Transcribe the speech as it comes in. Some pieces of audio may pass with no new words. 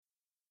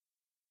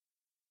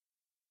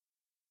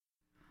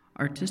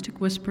Artistic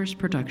Whispers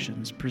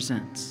Productions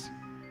presents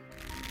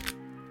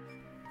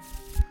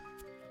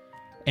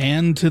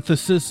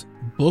Antithesis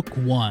Book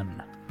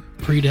 1,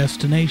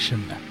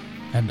 Predestination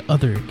and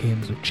Other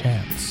Games of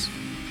Chance.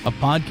 A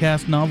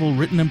podcast novel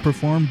written and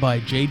performed by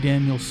J.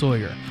 Daniel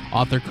Sawyer.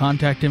 Author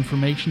contact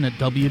information at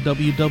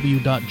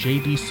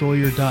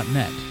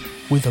www.jdsawyer.net.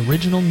 With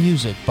original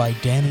music by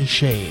Danny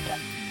Shade.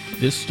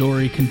 This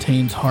story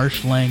contains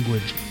harsh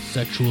language,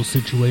 sexual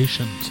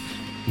situations.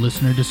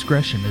 Listener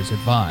discretion is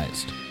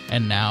advised.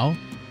 And now,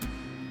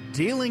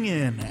 Dealing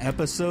In,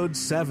 Episode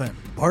 7,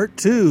 Part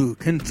 2,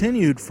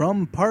 continued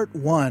from Part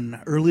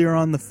 1, earlier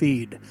on the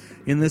feed.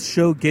 In this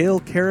show,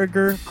 Gail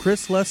Carragher,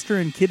 Chris Lester,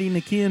 and Kitty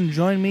Nakian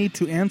join me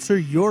to answer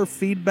your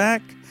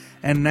feedback.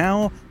 And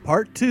now,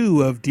 Part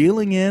 2 of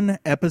Dealing In,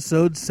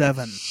 Episode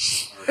 7.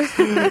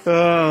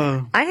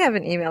 I have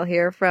an email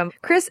here from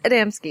Chris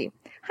Adamski.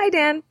 Hi,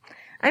 Dan.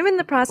 I'm in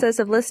the process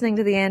of listening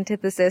to the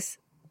Antithesis,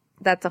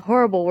 that's a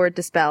horrible word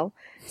to spell,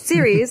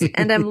 series,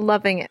 and I'm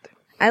loving it.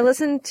 I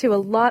listen to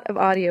a lot of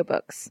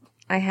audiobooks.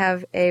 I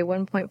have a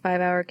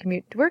 1.5-hour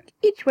commute to work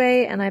each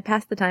way, and I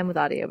pass the time with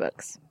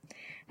audiobooks.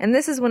 And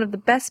this is one of the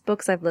best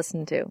books I've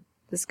listened to.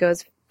 This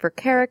goes for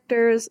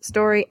characters,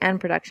 story,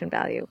 and production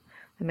value.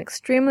 I'm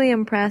extremely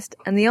impressed,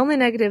 and the only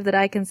negative that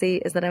I can see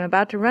is that I'm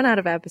about to run out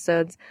of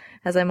episodes,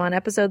 as I'm on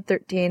episode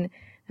 13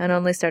 and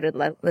only started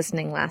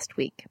listening last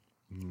week.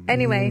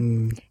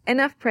 Anyway,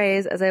 enough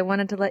praise, as I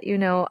wanted to let you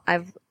know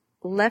I've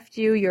left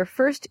you your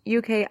first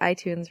UK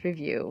iTunes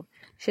review.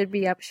 Should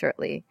be up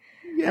shortly.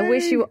 Yay. I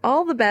wish you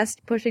all the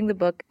best pushing the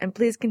book, and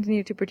please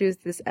continue to produce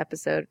this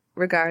episode.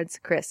 Regards,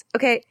 Chris.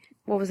 Okay,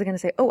 what was I going to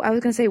say? Oh, I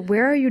was going to say,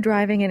 where are you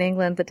driving in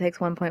England that takes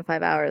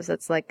 1.5 hours?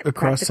 That's like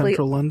across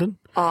central London?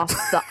 Off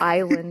the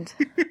island.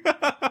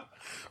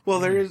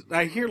 Well,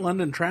 I hear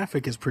London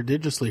traffic is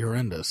prodigiously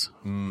horrendous.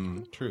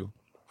 True.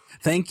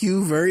 Thank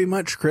you very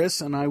much, Chris,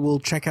 and I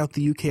will check out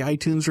the UK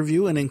iTunes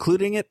review and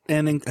including it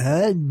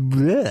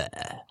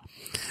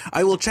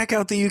I will check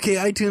out the UK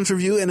iTunes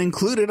review and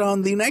include it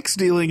on the next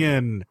Dealing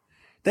In.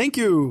 Thank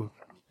you.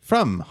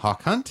 From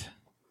Hawk Hunt.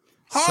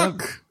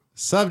 Hawk!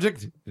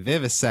 Subject,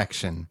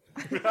 vivisection.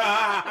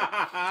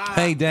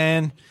 Hey,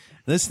 Dan.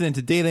 Listening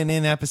to Dealing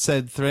In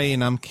episode 3,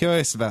 and I'm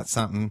curious about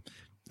something.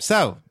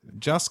 So,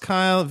 Joss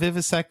Kyle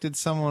vivisected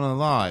someone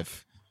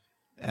alive,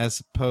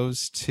 as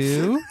opposed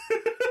to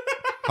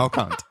Hawk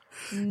Hunt.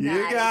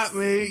 Nice.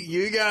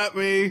 You got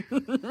me.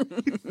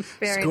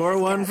 Very Score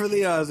nice one catch. for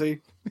the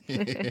Aussie.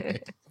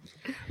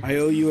 I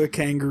owe you a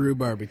kangaroo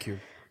barbecue.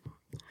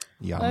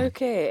 Yum.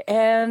 Okay,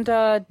 and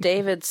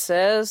David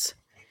says,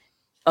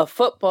 a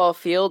football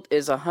field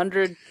is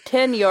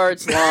 110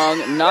 yards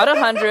long, not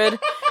 100,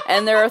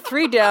 and there are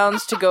 3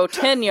 downs to go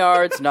 10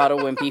 yards, not a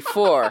wimpy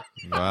 4.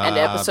 And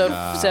episode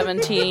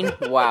 17,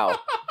 wow.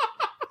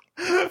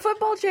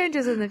 Football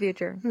changes in the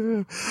future.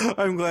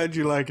 I'm glad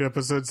you like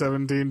episode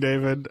 17,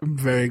 David. I'm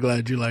very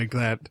glad you like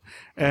that.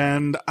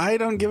 And I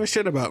don't give a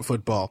shit about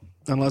football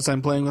unless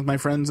I'm playing with my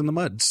friends in the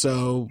mud.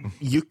 So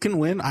you can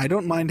win. I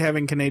don't mind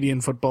having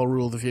Canadian football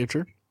rule the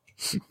future.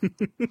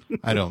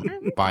 I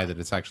don't buy that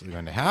it's actually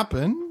going to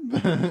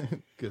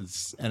happen,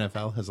 because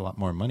NFL has a lot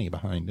more money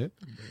behind it.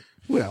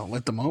 Well,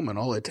 at the moment,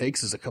 all it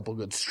takes is a couple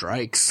good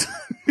strikes.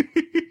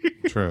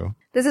 True.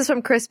 This is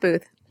from Chris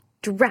Booth.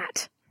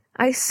 Drat.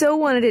 I so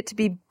wanted it to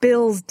be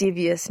Bill's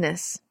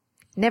deviousness.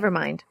 Never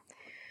mind.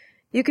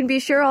 You can be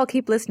sure I'll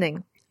keep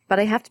listening, but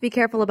I have to be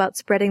careful about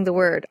spreading the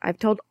word. I've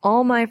told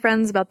all my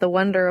friends about the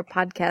wonder of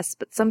podcasts,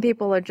 but some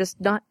people are just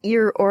not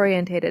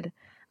ear-orientated.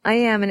 I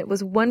am, and it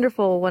was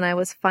wonderful when I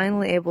was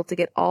finally able to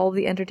get all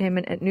the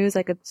entertainment and news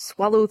I could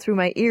swallow through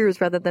my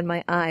ears rather than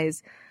my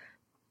eyes.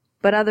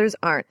 But others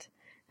aren't,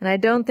 and I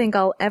don't think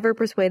I'll ever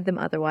persuade them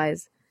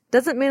otherwise.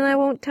 Doesn't mean I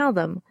won't tell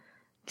them,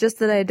 just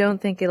that I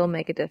don't think it'll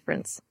make a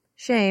difference.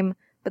 Shame,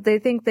 but they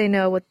think they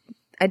know what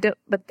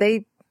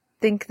they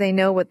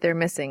know what they're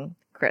missing,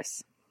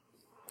 Chris.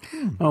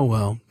 Oh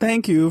well,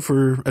 thank you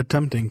for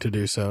attempting to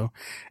do so.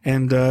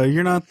 And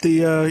you're not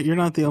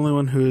the only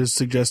one who has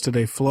suggested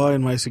a flaw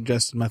in my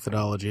suggested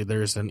methodology.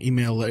 There's an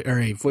email or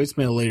a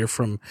voicemail later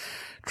from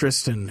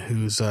Tristan,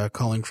 who's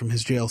calling from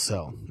his jail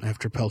cell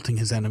after pelting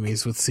his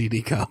enemies with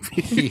CD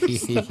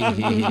copies.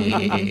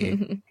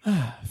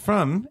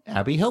 From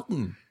Abby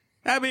Hilton.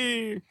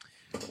 Abby.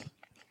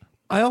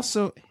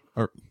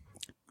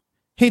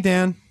 Hey,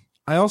 Dan.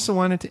 I also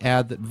wanted to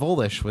add that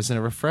Volish was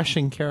a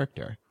refreshing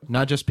character,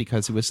 not just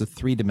because he was a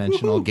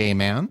 3-dimensional gay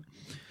man,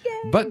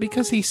 but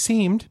because he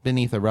seemed,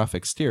 beneath a rough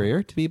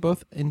exterior, to be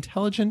both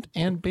intelligent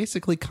and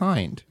basically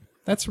kind.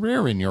 That's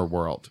rare in your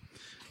world.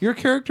 Your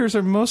characters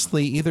are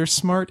mostly either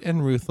smart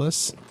and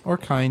ruthless, or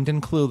kind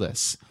and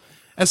clueless.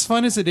 As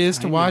fun as it is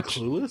to watch...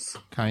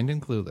 Kind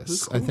and clueless?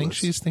 Who's clueless? I think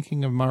she's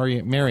thinking of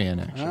Marion,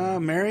 actually.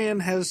 Marion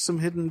has some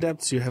hidden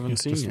depths you haven't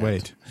seen Just yet.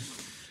 wait.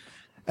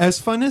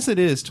 As fun as it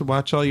is to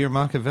watch all your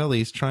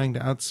Machiavellis trying to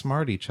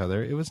outsmart each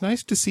other, it was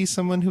nice to see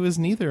someone who is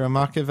neither a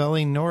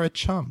Machiavelli nor a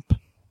chump.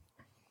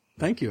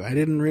 Thank you. I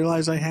didn't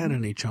realize I had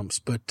any chumps,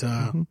 but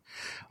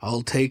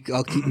I'll keep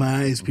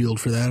my eyes peeled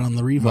for that on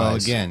the revise. Well,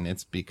 again,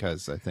 it's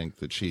because I think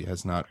that she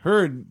has not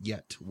heard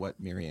yet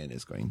what Marianne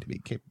is going to be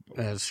capable of.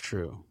 That's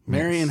true.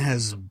 Marion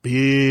has a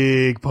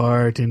big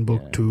part in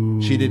book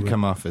 2. She did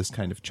come off as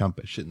kind of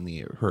chumpish in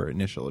her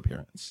initial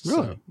appearance.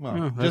 Really? So,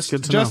 well, Oh, that's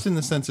good to just know. in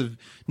the sense of,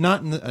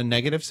 not in a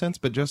negative sense,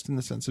 but just in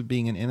the sense of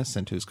being an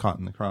innocent who's caught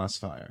in the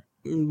crossfire.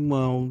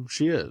 Well,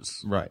 she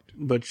is. Right.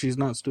 But she's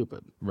not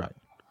stupid. Right.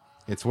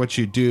 It's what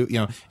you do.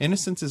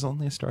 Innocence is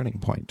only a starting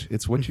point.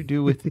 It's what you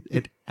do with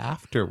it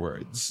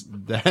afterwards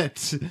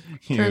that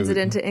Turns it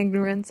into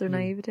ignorance or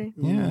naivete.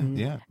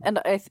 Yeah. And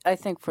I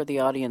think for the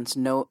audience,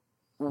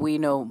 we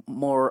know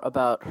more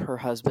about her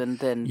husband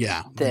than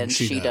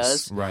she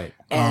does. Right.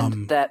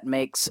 And that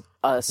makes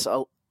us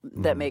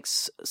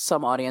makes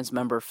some audience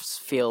members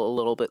feel a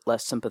little bit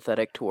less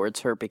sympathetic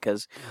towards her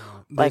because,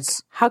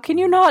 how can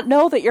you not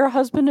know that your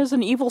husband is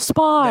an evil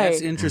spy?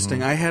 That's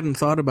interesting. I hadn't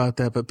thought about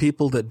that, but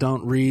people that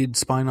don't read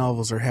spy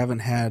novels or haven't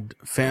had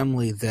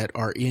family that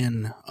are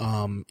in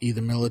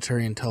either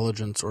military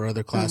intelligence or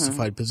other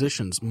classified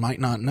positions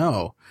might not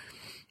know.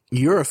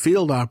 You're a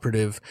field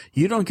operative.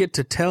 You don't get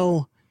to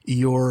tell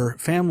your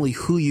family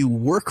who you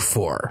work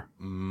for.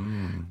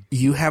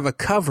 You have a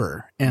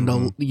cover, and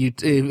I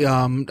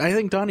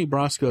think Donnie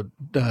Brasco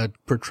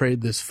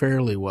portrayed this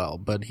fairly well,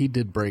 but he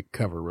did break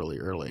cover really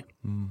early.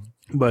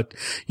 But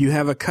you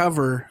have a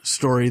cover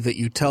story that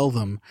you tell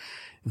them.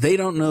 They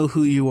don't know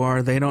who you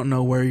are. They don't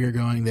know where you're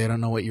going. They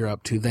don't know what you're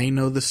up to. They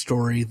know the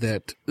story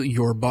that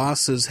your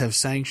bosses have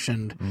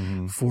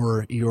sanctioned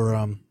for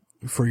your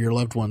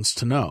loved ones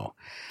to know.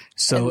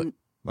 So.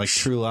 Like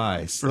True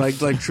Lies. Like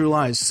True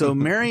Lies. So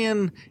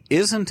Marion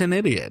isn't an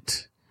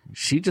idiot.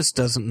 She just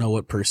doesn't know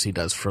what Percy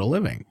does for a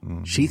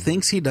living. She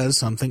thinks he does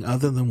something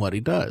other than what he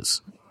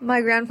does.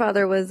 My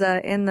grandfather was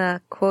in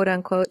the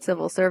quote-unquote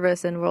civil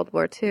service in World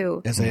War II.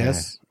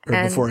 SAS?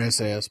 Or before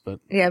SAS, but...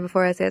 Yeah,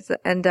 before SAS.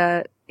 And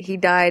he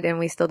died, and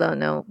we still don't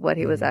know what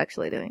he was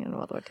actually doing in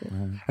World War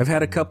II. I've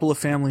had a couple of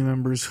family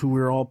members who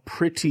we're all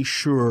pretty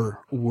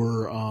sure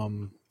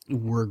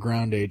were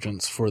ground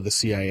agents for the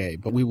CIA,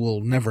 but we will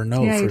never know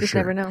for sure. Yeah, you just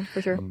never know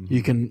for sure.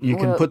 You can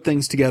put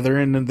things together,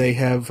 and they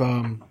have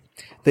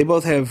they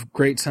both have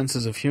great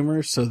senses of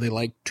humor, so they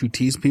like to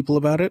tease people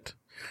about it,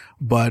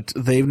 but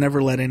they've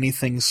never let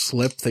anything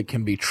slip that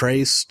can be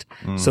traced.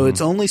 So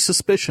it's only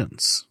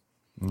suspicions.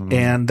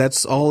 And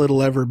that's all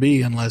it'll ever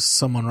be unless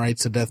someone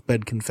writes a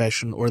deathbed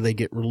confession or they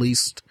get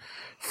released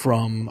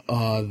from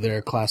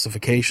their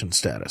classification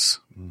status.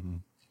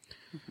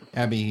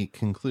 Abby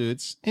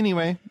concludes,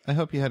 anyway, I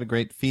hope you had a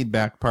great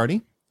feedback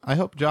party. I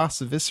hope Joss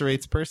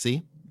eviscerates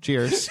Percy.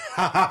 Cheers.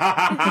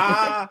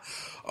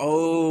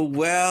 Oh,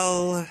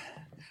 well,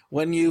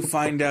 when you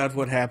find out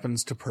what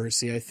happens to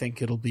Percy, I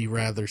think it'll be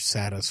rather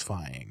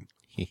satisfying.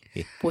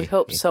 We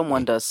hope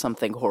someone does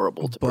something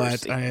horrible to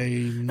Percy. But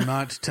I'm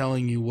not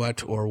telling you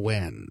what or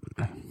when.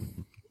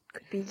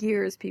 Could be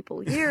years,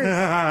 people. Years.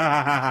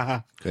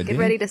 Could Get be.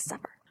 ready to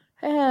suffer.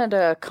 And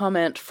a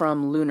comment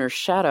from Lunar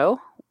Shadow.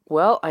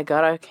 Well, I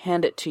gotta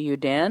hand it to you,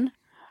 Dan.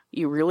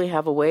 You really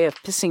have a way of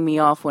pissing me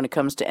off when it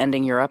comes to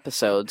ending your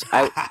episodes.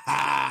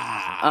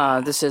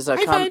 This is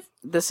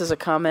a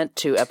comment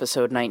to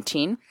episode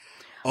 19.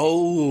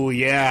 Oh,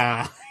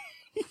 yeah.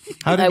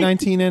 How did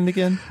 19 end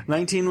again?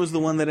 19 was the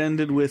one that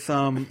ended with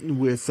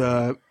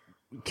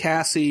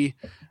Cassie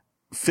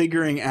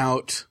figuring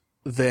out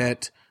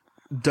that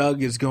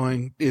Doug is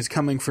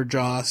coming for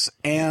Joss,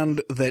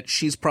 and that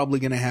she's probably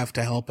going to have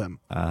to help him.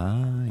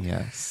 Ah,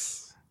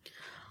 yes.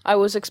 I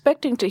was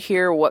expecting to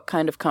hear what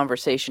kind of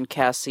conversation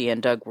Cassie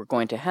and Doug were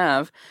going to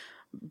have,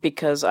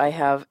 because I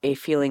have a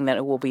feeling that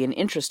it will be an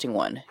interesting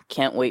one.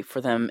 Can't wait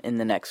for them in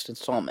the next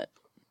installment.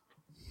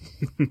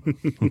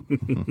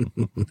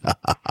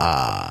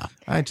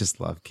 I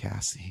just love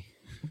Cassie.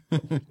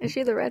 Is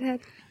she the redhead?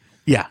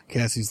 Yeah,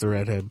 Cassie's the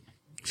redhead.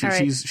 All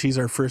right. She's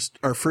our first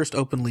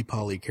openly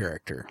poly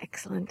character.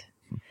 Excellent.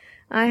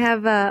 I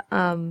have a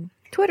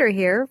Twitter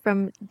here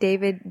from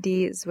David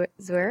D.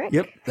 Zwerek.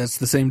 Yep, that's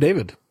the same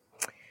David.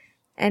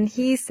 And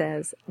he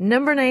says,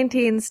 number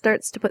 19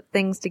 starts to put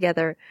things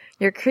together.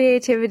 Your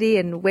creativity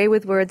and way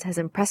with words has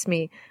impressed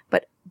me,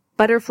 but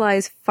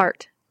Butterfly's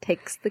fart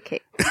takes the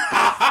cake.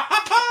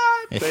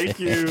 Thank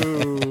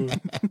you.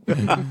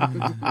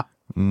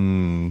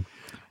 We've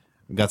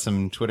got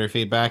some Twitter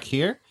feedback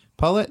here.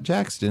 Paulette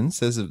Jackson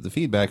says of the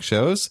feedback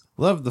shows,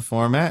 love the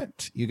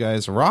format. You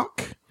guys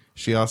rock.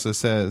 She also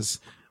says,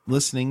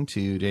 listening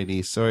to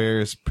J.D.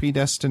 Sawyer's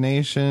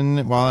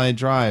Predestination while I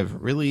drive.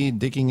 Really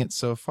digging it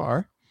so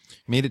far.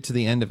 Made it to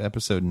the end of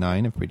episode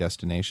 9 of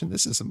Predestination.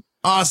 This is some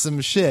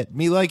awesome shit.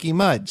 Me likey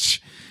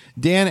much.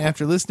 Dan,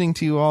 after listening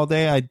to you all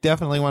day, I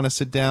definitely want to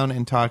sit down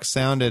and talk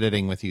sound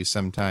editing with you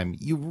sometime.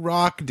 You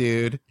rock,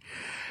 dude.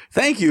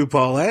 Thank you,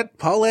 Paulette.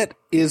 Paulette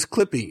is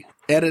Clippy.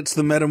 Edits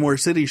the Metamore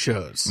City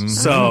shows.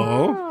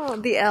 So, Oh,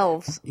 the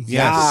elves.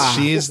 Yes,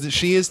 she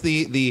is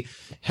the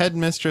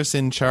headmistress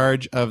in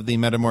charge of the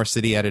Metamore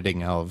City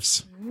editing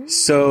elves.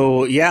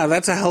 So yeah,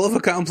 that's a hell of a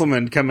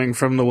compliment coming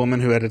from the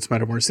woman who edits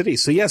Metamore City.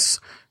 So yes,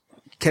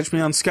 catch me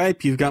on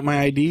Skype. You've got my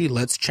ID.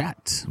 Let's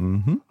chat.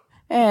 Mm-hmm.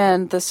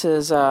 And this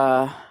is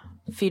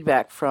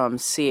feedback from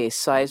C.A.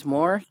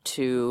 Sizemore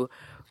to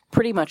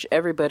pretty much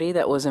everybody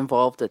that was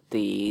involved at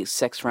the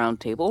Sex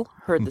Roundtable.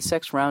 Heard the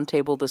Sex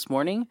Roundtable this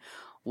morning.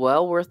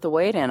 Well worth the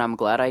wait, and I'm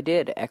glad I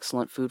did.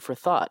 Excellent food for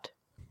thought.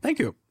 Thank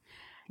you.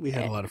 We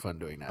had a lot of fun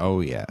doing that. Oh,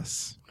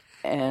 yes.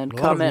 And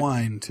a lot of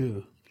wine,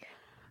 too.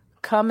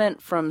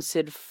 Comment from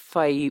Sid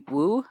Fai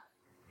Wu.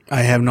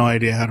 I have no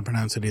idea how to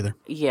pronounce it either.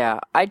 Yeah,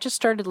 I just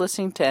started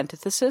listening to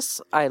Antithesis.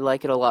 I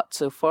like it a lot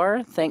so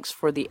far. Thanks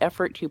for the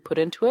effort you put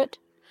into it.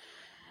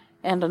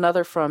 And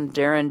another from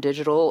Darren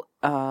Digital.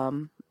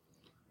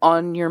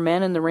 On your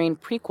Man in the Rain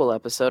prequel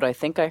episode, I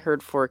think I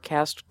heard for a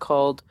cast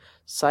called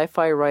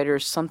Sci-Fi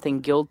Writers Something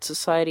Guild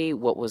Society.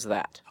 What was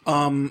that?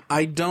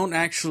 I don't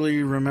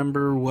actually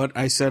remember what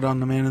I said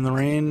on the Man in the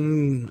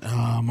Rain,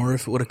 or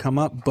if it would have come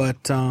up,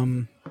 but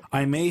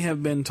I may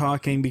have been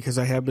talking, because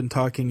I have been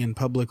talking in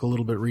public a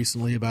little bit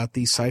recently about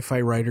the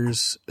Sci-Fi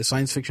Writers,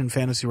 Science Fiction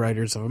Fantasy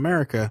Writers of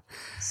America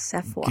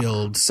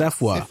Guild,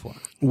 SFWA,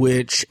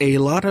 which a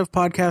lot of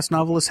podcast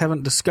novelists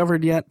haven't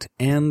discovered yet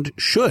and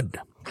should.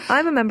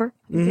 I'm a member.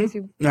 In case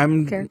you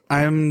care.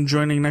 I'm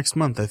joining next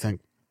month, I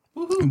think.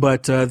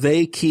 But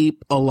they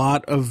keep a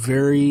lot of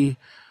very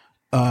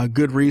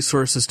good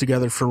resources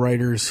together for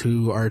writers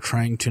who are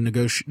trying to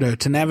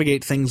to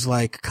navigate things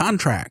like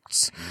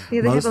contracts.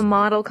 Yeah, they have a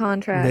model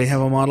contract. They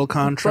have a model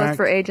contract both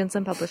for agents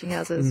and publishing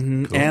houses.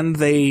 Mm-hmm. Cool. And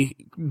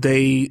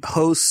they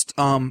host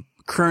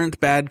current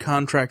bad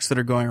contracts that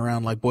are going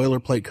around, like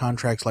boilerplate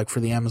contracts, like for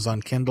the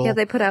Amazon Kindle. Yeah,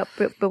 they put out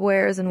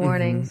bewares and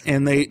warnings.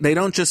 And they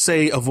don't just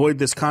say avoid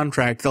this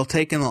contract. They'll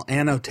take and they'll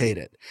annotate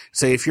it.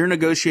 Say, if you're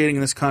negotiating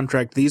this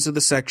contract, these are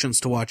the sections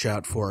to watch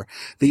out for.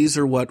 These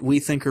are what we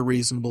think are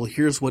reasonable.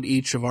 Here's what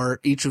each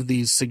of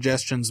these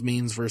suggestions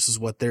means versus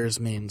what theirs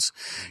means.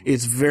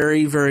 It's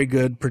very, very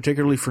good,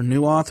 particularly for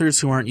new authors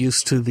who aren't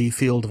used to the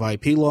field of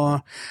IP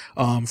law,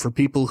 for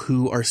people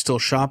who are still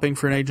shopping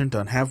for an agent,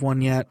 don't have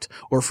one yet,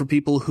 or for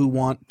people who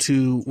want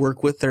to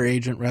work with their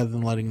agent rather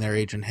than letting their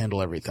agent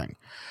handle everything.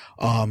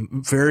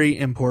 Very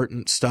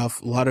important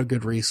stuff. A lot of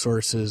good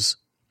resources.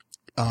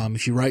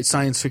 If you write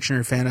science fiction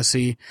or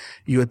fantasy,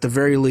 you at the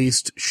very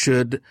least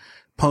should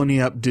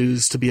pony up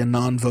dues to be a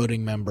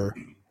non-voting member.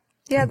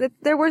 Yeah,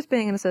 they're worth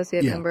being an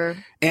associate member.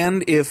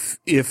 And if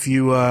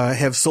you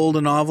have sold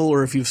a novel,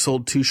 or if you've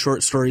sold 2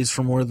 short stories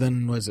for more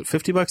than, was it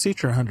 $50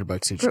 each or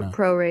 $100 each now?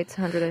 Pro rates,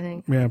 100, I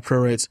think. Yeah, pro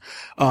rates.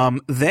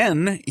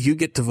 Then you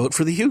get to vote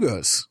for the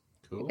Hugos.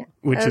 Cool.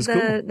 Which is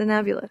cool. The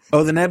Nebulous.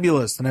 Oh, the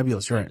Nebulous,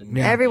 right.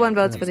 Yeah. Everyone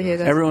votes for the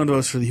Hugos. Everyone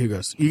votes for the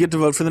Hugos. You get to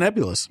vote for the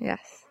Nebulous. Yes.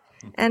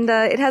 And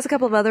it has a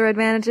couple of other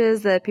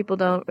advantages that people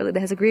don't really. It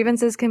has a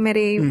grievances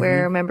committee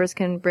where members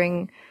can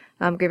bring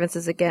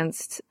grievances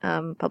against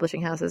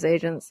publishing houses,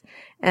 agents.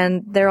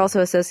 And they're also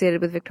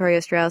associated with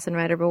Victoria Strauss and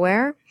Ryder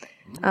Beware.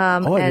 I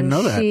didn't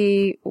know that. And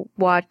she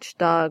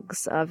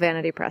watchdogs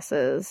vanity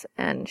presses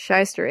and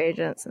shyster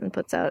agents and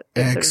puts out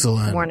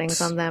sort of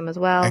warnings on them as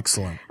well.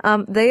 Excellent.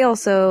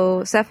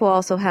 SFWA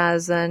also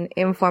has an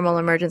informal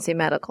emergency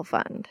medical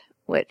fund,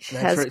 which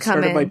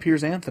started by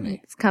Piers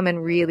Anthony. It's come in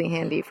really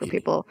handy for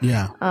people.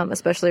 Yeah.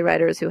 Especially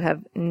writers who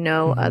have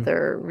no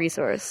other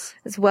resource.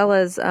 As well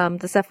as the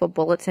SFWA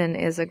Bulletin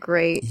is a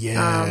great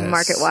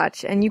market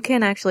watch. And you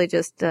can actually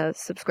just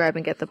subscribe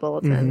and get the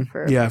bulletin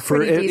for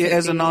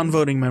as a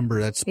non-voting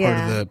member. That's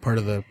part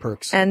of the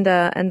perks. And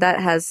that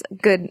has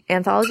good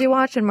anthology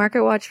watch and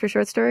market watch for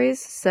short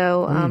stories.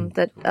 So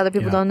that other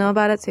people don't know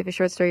about it. So if a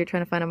short story you're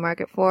trying to find a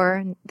market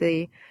for,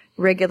 the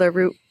regular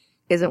route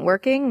isn't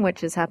working,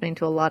 which is happening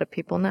to a lot of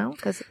people now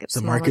because it gets the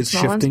smaller market's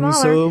and shifting smaller.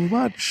 so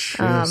much.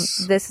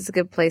 This is a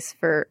good place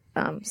for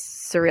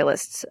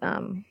surrealist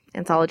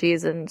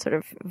anthologies and sort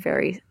of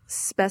very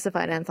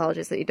specified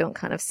anthologies that you don't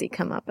kind of see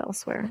come up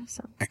elsewhere.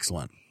 So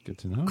excellent, good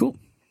to know. Cool.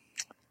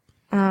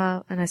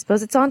 And I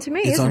suppose it's on to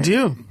me. It's on to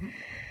you.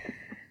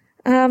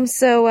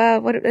 So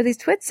what are these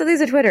twits? So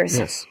these are Twitters.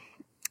 Yes.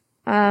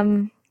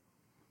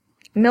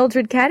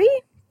 Mildred Caddy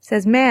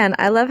says, "Man,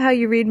 I love how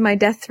you read my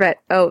death threat."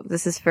 Oh,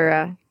 this is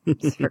for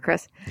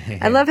Chris.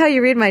 "I love how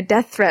you read my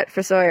death threat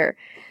for Sawyer.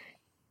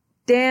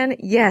 Dan,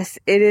 yes,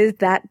 it is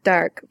that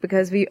dark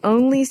because we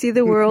only see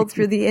the world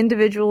through the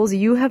individuals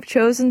you have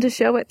chosen to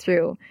show it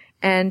through.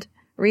 And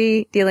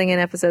dealing in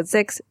episode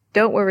 6,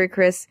 don't worry,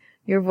 Chris.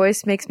 Your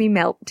voice makes me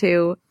melt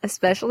too,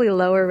 especially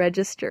lower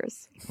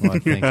registers." Well,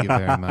 thank you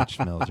very much,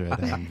 Mildred.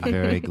 I'm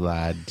very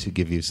glad to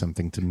give you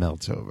something to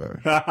melt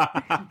over.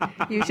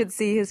 You should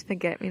see his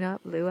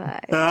forget-me-not blue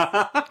eyes.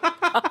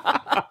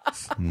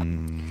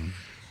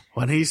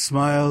 When he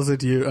smiles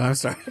at you, I'm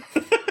sorry.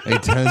 He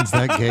turns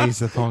that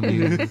gaze upon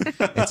you.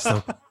 It's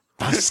so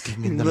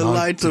basking in the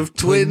light of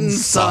twin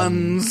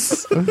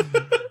suns.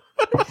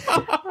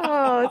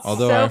 Oh, it's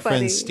Although so our funny.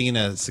 friend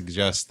Stina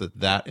suggests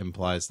that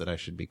implies that I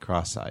should be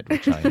cross-eyed,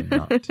 which I am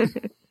not.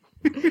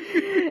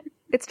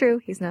 It's true,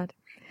 he's not.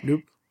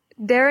 Nope.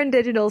 Darren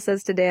Digital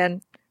says to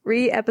Dan,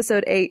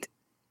 episode 8.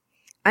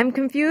 "I'm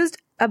confused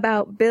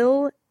about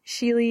Bill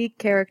Shelley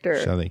character.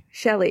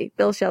 Shelley.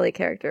 Bill Shelley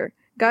character.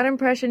 Got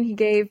impression he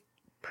gave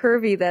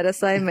pervy that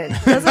assignment.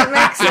 Doesn't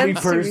make sense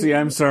to Percy, me.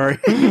 I'm sorry.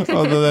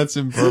 Although that's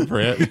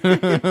inappropriate.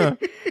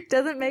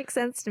 Doesn't make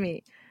sense to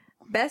me.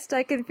 Best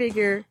I can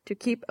figure to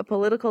keep a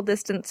political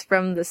distance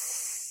from the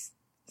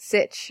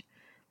sitch.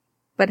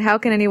 But how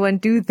can anyone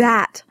do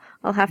that?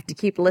 I'll have to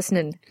keep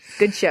listening.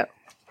 Good show.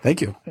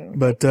 Thank you.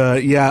 But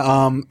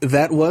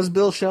that was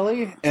Bill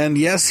Shelley, and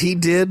yes, he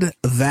did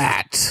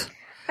that.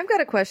 I've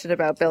got a question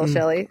about Bill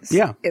Shelley.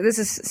 Yeah. This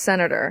is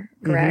Senator,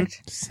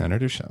 correct?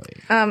 Senator Shelley.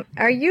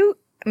 Are you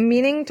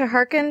meaning to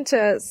hearken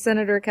to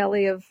Senator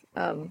Kelly of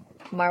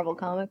Marvel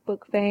comic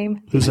book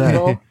fame? Who's that?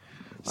 Evil?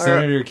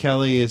 Senator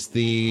Kelly is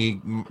the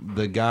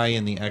guy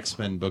in the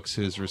X-Men books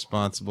who's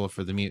responsible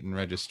for the Mutant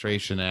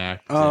Registration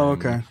Act. Oh,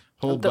 and okay.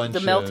 Whole bunch The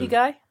melty of,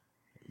 guy?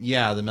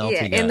 Yeah, the melty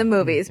Yeah, guy. in the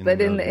movies, In but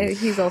the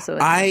movies. he's also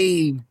in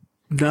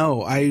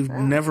I've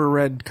never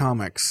read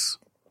comics.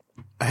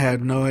 I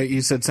had no idea.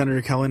 You said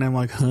Senator Kelly, and I'm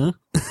like, huh?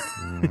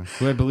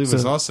 Who I believe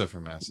was also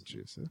from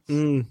Massachusetts.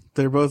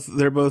 They're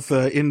both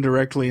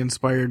indirectly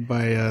inspired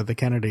by the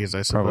Kennedys,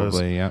 I suppose.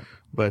 Probably, yeah.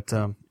 But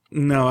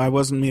no, I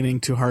wasn't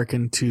meaning to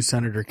hearken to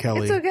Senator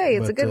Kelly. It's okay.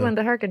 It's a but, good one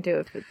to hearken to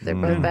if they're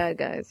both bad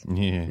guys.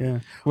 Yeah. Yeah.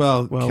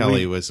 Well, Well,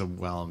 Kelly was a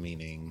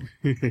well-meaning,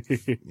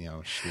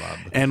 schlub.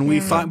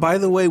 And by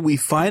the way, we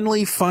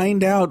finally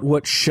find out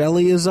what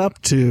Shelley is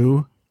up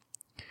to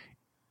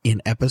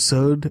in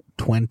episode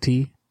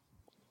 22.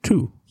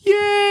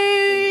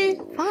 Yay!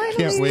 Finally.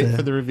 Can't wait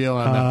for the reveal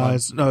on that one.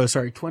 No,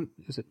 sorry,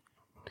 is it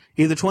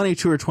either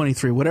 22 or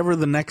 23? Whatever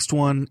the next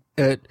one,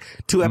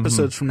 2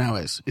 episodes from now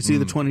is. It's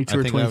either 22 I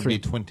or think that would 23.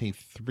 be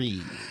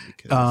 23.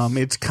 Because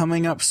It's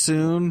coming up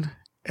soon,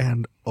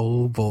 and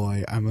oh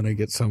boy, I'm gonna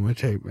get so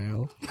much hate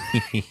mail.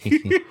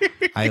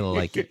 I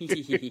like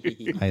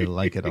it. I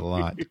like it a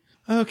lot.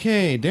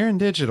 Okay, Darren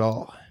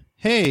Digital.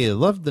 Hey,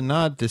 loved the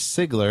nod to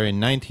Sigler in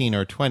 19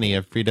 or 20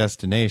 of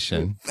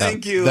Predestination.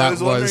 Thank you. I That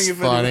was wondering if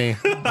funny.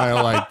 I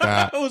like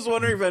that. I was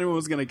wondering if anyone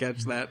was gonna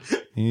catch that.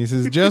 He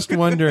says, just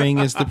wondering,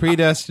 is the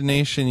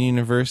Predestination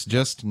universe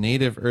just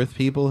native Earth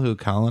people who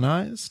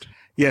colonized?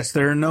 Yes,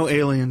 there are no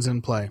aliens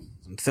in play.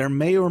 There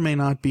may or may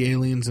not be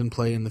aliens in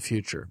play in the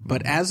future,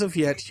 but as of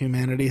yet,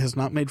 humanity has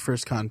not made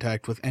first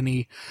contact with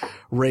any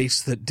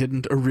race that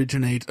didn't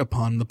originate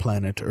upon the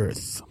planet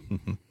Earth.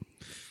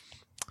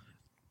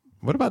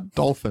 What about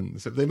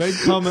dolphins? Have they made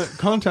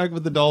contact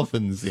with the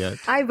dolphins yet?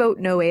 I vote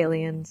no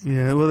aliens.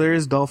 Yeah, well, there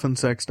is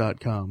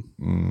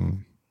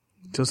dolphinsex.com.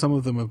 So some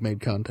of them have made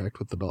contact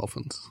with the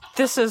dolphins.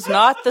 This is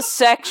not the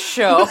sex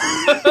show.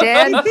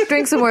 Dan,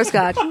 drink some more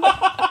scotch.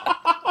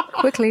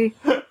 Quickly.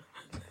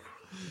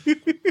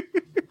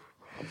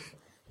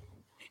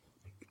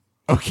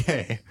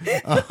 Okay.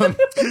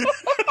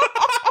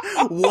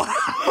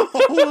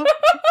 Wow!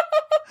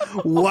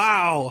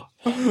 Wow!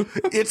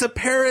 It's a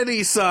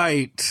parody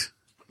site!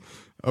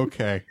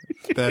 Okay.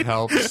 That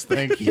helps.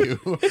 Thank you.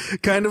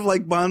 Kind of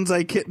like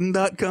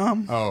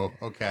bonsaikitten.com. Oh,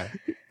 okay.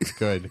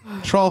 Good.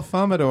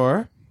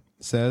 Trollfomador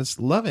says,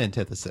 love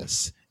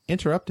Antithesis.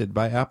 Interrupted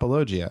by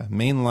Apologia.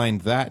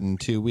 Mainlined that in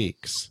 2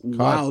 weeks.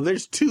 Wow,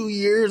 there's 2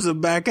 years of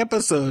back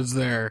episodes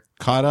there.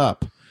 Caught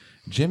up.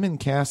 Jim and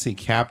Cassie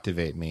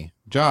captivate me.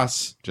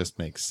 Joss just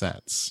makes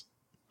sense.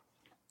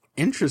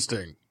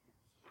 Interesting.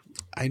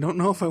 I don't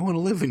know if I want to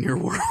live in your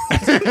world.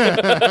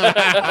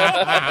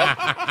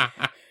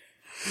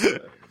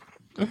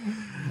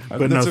 But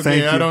no, That's thank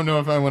okay. you. I don't know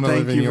if I want to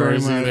Thank live in you very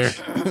yours much.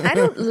 either. I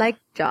don't like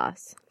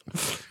Joss.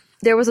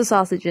 There was a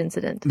sausage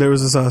incident. There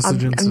was a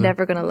sausage incident. I'm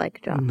never going to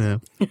like Joss. No.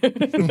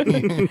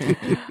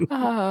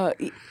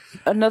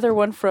 Another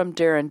one from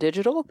Darren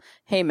Digital.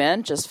 Hey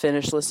man, just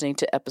finished listening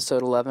to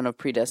episode 11 of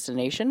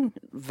Predestination.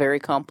 Very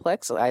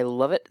complex. I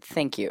love it.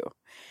 Thank you.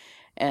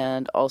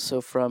 And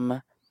also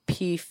from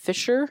P.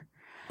 Fisher.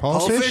 Paul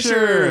Fisher,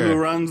 Fisher. who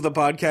runs the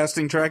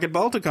podcasting track at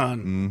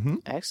Balticon.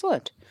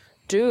 Excellent.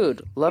 Dude,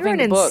 You're loving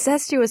an the book.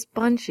 incestuous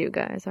bunch, you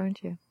guys,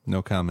 aren't you?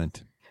 No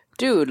comment.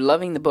 Dude,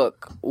 loving the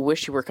book.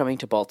 Wish you were coming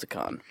to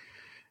Balticon.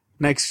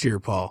 Next year,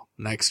 Paul.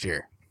 Next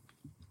year.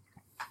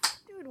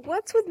 Dude,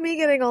 what's with me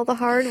getting all the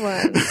hard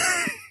ones?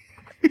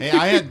 Hey,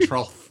 I had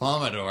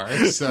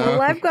Trollfomador, so...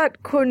 Well, I've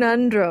got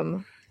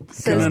Conundrum.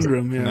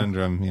 Conundrum, yeah.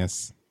 Conundrum,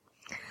 yes.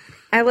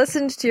 I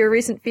listened to your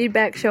recent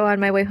feedback show on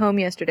my way home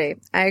yesterday.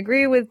 I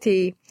agree with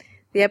T.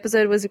 The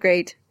episode was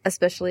great,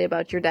 especially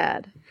about your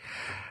dad.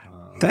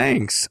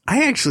 Thanks.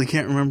 I actually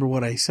can't remember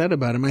what I said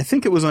about him. I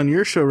think it was on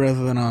your show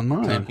rather than on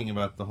mine. Talking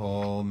about the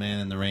whole Man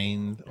in the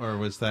Rain, or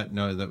was that...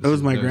 No, that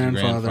was my your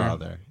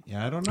grandfather.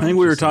 Yeah, I don't know. I think if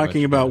we you were said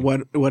talking about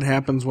much what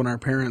happens when our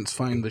parents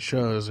find the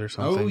shows or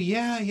something. Oh,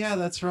 yeah,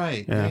 that's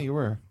right. Yeah, you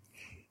were.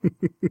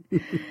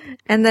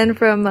 And then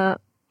from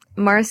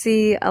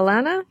Marcy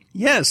Alana,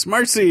 Yes,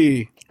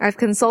 Marcy. I've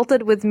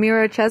consulted with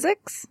Mira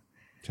Cheskis,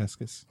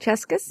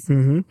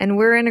 Cheskis. and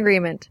we're in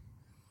agreement.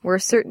 We're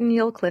certain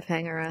you'll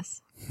cliffhanger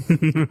us. Is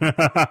that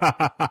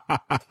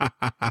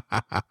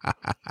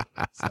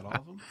all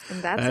of them?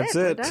 And that's That's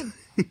it.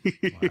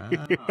 it. We're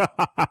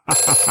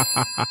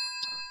done.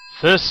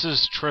 This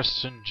is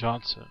Tristan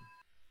Johnson.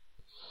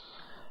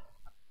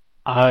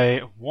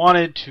 I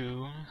wanted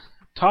to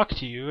talk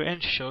to you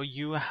and show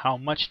you how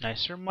much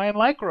nicer my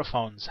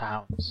microphone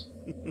sounds.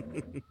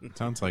 It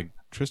sounds like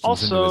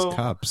Tristan's into Also, his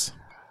cups.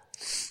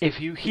 If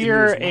you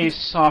hear a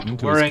soft Into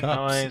his whirring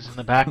cups. noise in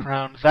the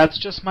background, that's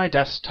just my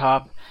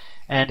desktop.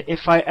 And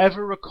if I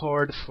ever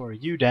record for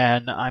you,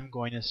 Dan, I'm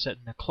going to sit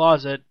in a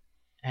closet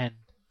and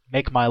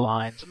make my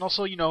lines. And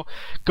also,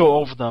 go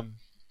over them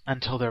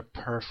until they're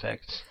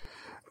perfect.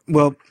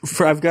 Well,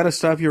 I've got to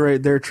stop you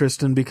right there,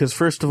 Tristan, because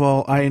first of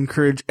all, I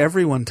encourage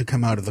everyone to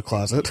come out of the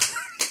closet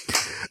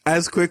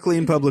as quickly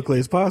and publicly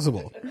as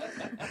possible.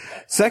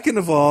 Second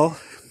of all,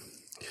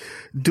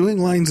 doing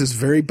lines is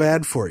very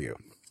bad for you,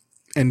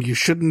 and you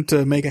shouldn't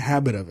make a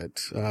habit of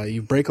it.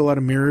 You break a lot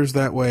of mirrors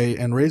that way,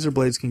 and razor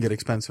blades can get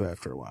expensive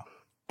after a while.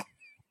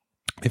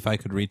 If I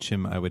could reach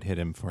him, I would hit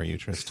him for you,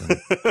 Tristan.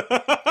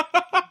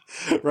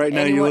 Right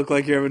now, you look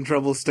like you're having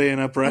trouble staying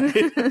upright.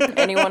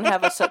 Anyone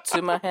have a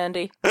Satsuma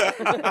handy?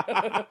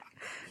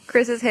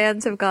 Chris's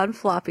hands have gone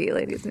floppy,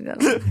 ladies and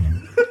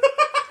gentlemen.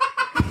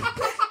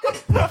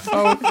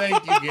 Oh,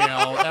 thank you, Gail.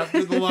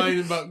 After the line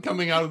about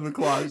coming out of the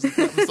closet,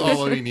 that was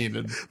all we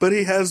needed. But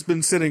he has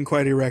been sitting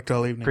quite erect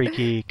all evening.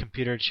 Creaky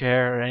computer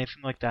chair or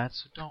anything like that,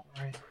 so don't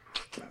worry.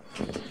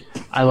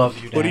 I love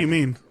you, Dan. What do you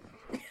mean?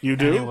 You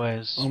do?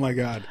 Anyways. Oh my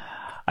god.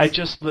 I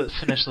just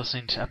finished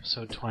listening to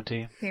episode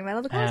 20, Came out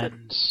of the closet.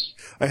 and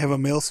I have a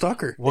male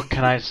stalker. what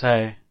can I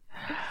say?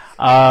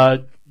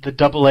 The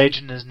double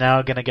agent is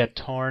now going to get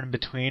torn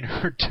between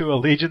her two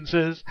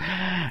allegiances,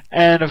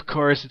 and of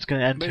course it's going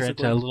to enter Basically.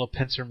 into a little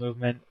pincer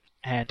movement,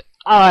 and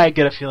I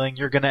get a feeling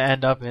you're going to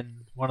end up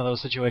in one of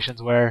those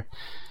situations where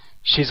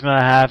she's going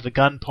to have the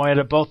gun pointed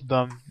at both of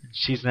them, and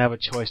she's going to have a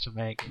choice to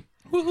make.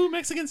 Woohoo,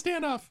 Mexican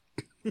standoff.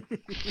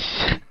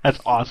 That's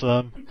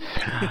awesome.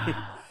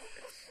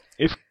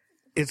 If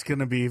It's going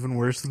to be even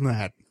worse than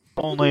that.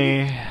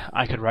 only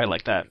I could write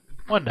like that.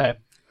 One day.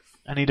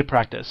 I need to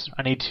practice.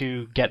 I need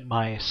to get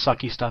my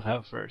sucky stuff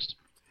out first.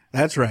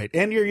 That's right.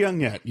 And you're young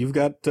yet. You've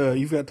got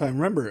time.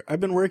 Remember, I've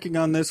been working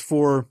on this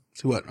for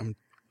I'm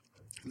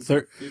since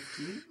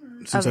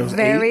I A was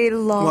very 8.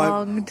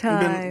 long I've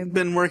time.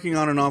 been working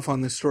on and off on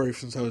this story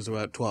since I was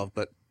about 12,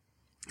 but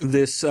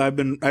this I've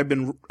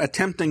been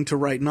attempting to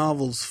write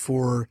novels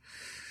for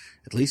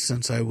at least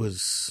since I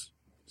was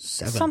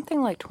 7.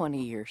 Something like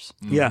 20 years.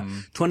 Yeah,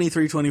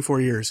 23,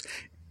 24 years.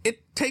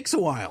 It takes a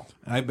while.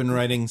 I've been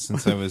writing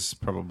since I was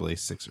probably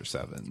 6 or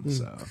 7.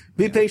 So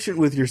Be patient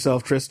with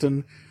yourself,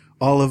 Tristan.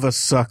 All of us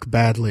suck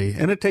badly,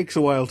 and it takes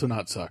a while to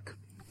not suck.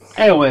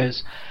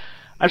 Anyways,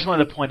 I just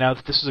wanted to point out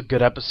that this is a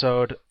good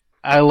episode.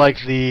 I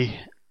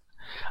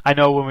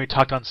know when we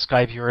talked on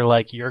Skype, you were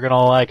like, you're going to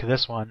like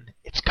this one.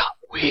 It's got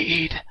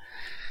weed.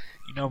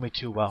 You know me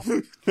too well.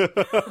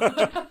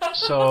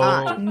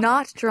 So,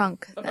 Not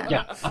drunk, then.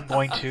 yeah, I'm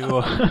going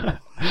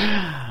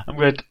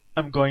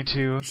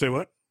to Say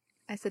what?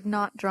 I said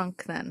not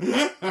drunk, then.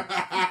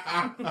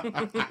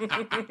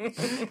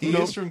 he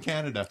is from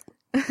Canada.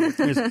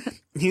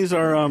 He's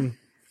our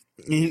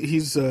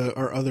he's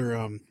our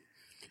other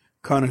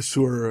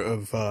connoisseur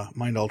of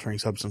mind-altering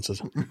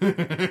substances,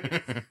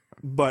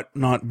 but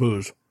not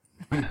booze.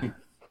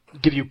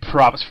 give you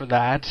props for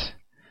that.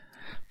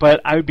 But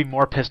I would be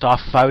more pissed off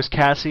if I was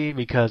Cassie,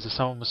 because if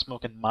someone was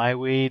smoking my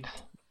weed...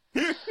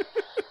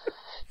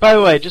 By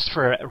the way, just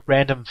for a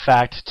random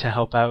fact to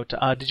help out,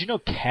 did you know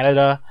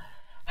Canada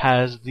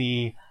has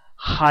the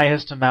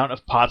highest amount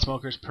of pot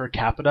smokers per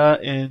capita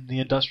in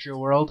the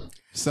industrial world?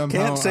 Somehow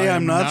Can't say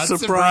I'm not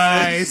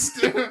surprised.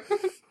 surprised.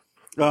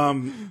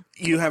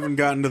 You haven't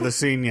gotten to the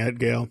scene yet,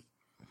 Gail.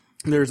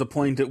 There's a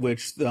point at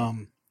which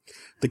the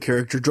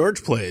character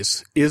George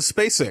plays is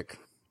space sick.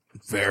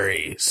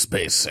 Very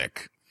space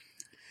sick.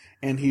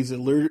 And he's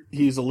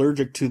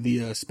allergic to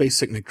the space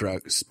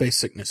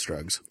sickness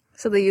drugs.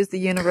 So they use the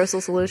universal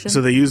solution?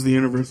 So they use the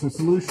universal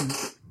solution.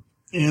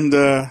 And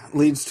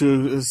leads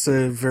to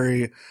a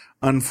very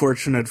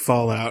unfortunate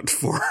fallout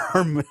for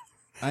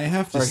I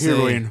have to our say,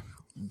 heroine.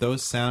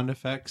 those sound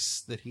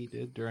effects that he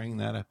did during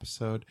that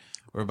episode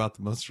were about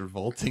the most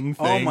revolting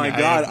thing. Oh my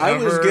god, I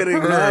was ever getting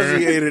heard.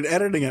 nauseated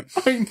editing it.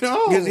 I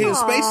know. Because he was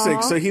space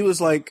sick, so he was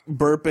like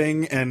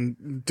burping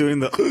and doing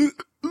the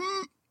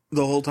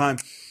whole time.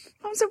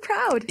 I'm so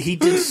proud. He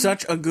did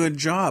such a good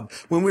job.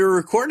 When we were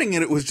recording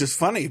it, it was just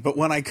funny. But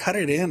when I cut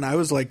it in, I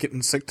was like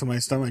getting sick to my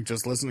stomach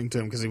just listening to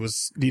him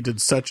because he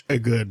did such a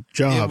good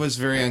job. It was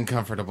very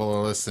uncomfortable to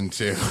listen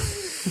to.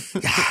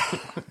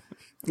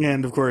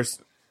 And of course,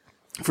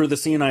 for the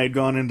scene, I had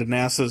gone into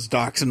NASA's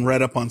docs and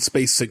read up on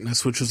space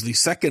sickness, which was the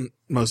second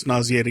most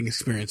nauseating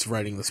experience of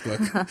writing this book,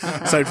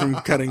 aside from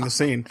cutting the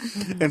scene.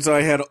 And so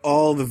I had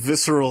all the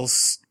visceral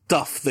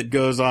stuff that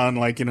goes on,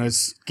 like,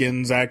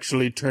 skin's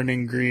actually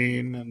turning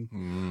green.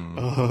 And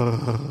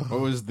What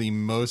was the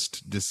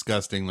most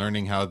disgusting?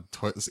 Learning how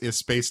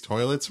space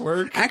toilets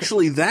work?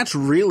 actually, that's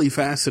really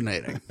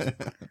fascinating.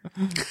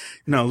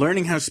 No,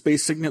 learning how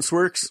space sickness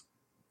works,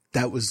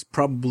 that was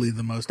probably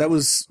that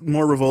was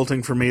more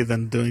revolting for me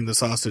than doing the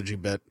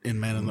sausagey bit in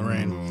Man in the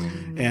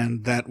Rain.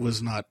 And that was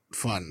not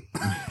fun.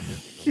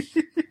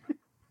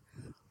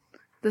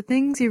 The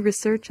things you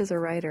research as a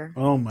writer.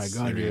 Oh my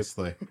god,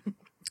 Seriously.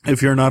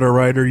 If you're not a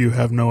writer, you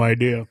have no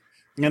idea.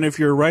 And if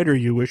you're a writer,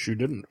 you wish you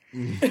didn't.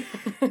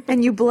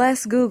 And you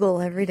bless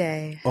Google every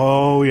day.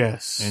 Oh,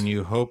 yes. And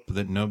you hope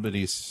that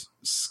nobody's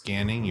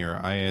scanning your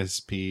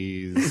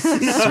ISP's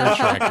search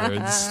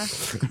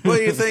records. Well,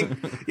 you think,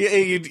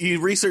 you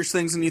research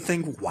things and you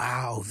think,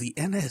 wow, the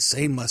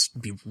NSA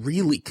must be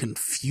really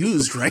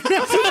confused right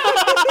now.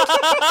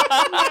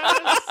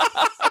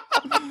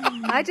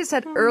 I just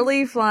had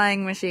early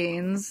flying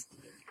machines,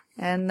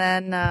 and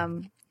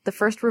then the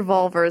first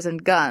revolvers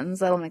and guns.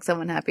 That'll make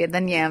someone happy. And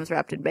then yams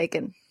wrapped in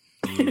bacon.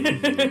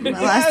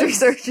 My last 3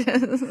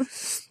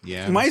 searches.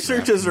 Yeah, My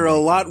searches are a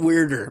lot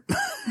weirder.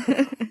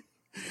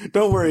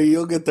 Don't worry,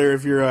 you'll get there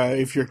if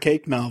your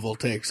cake novel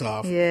takes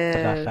off.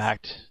 Yeah. That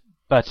fact.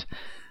 But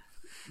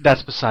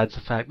that's besides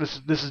the fact.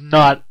 This is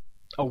not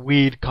a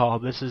weed call.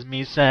 This is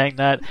me saying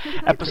that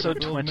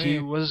episode 20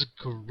 was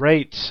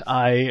great.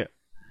 I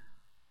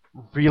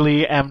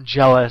really am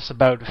jealous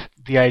about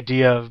the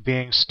idea of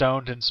being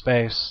stoned in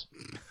space.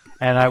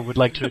 And I would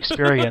like to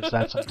experience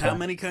that sometime. How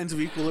many kinds of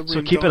equilibrium?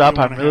 So keep it up.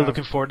 I'm really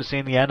looking forward to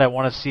seeing the end. I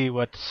want to see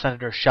what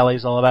Senator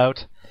Shelley's all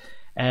about.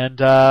 And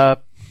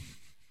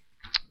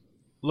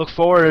look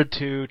forward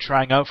to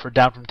trying out for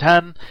Down from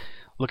 10.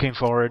 Looking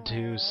forward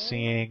to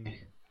seeing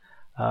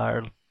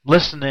or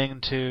listening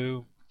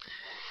to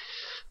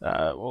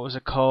what was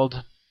it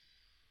called?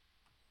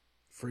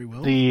 Free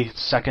Will? The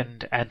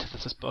second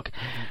Antithesis book.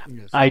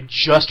 Yes. I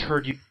just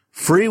heard you.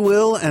 Free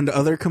Will and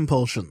Other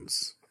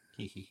Compulsions.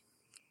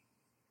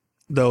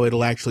 Though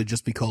it'll actually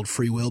just be called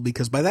Free Will,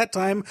 because by that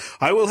time,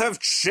 I will have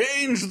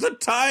changed the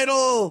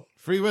title!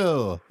 Free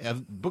Will,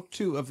 book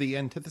 2 of the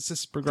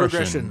Antithesis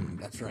Progression.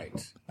 That's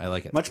right. I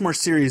like it. Much more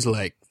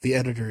series-like. The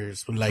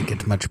editors will like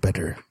it much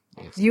better.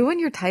 You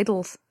and your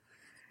titles.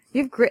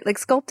 You have great, like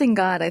Sculpting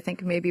God, I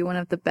think may be one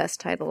of the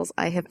best titles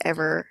I have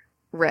ever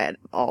read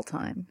all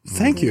time.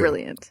 Thank you.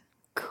 Brilliant.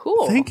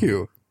 Cool. Thank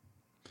you.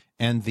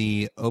 And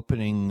the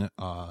opening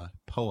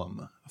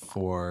poem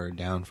for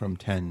Down from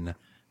 10,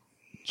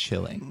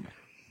 chilling.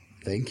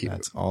 Thank you.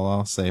 That's all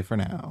I'll say for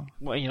now.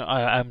 Well,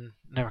 I'm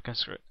never going to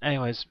screw it.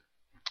 Anyways,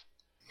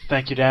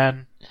 thank you,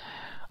 Dan.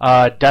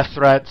 Death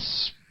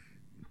threats,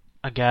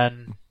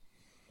 again.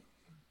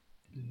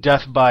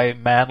 Death by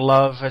man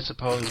love, I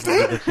suppose,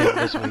 will be the thing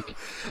this week.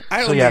 I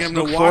don't So, yes, think I'm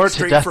look going to forward walk to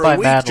straight Death for by a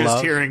week Man just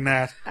Love. hearing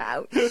that.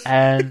 Ouch.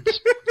 And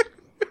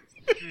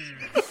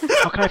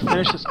how can I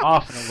finish this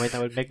off in a way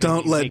that would make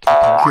Don't me let unique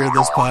compared hear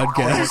this to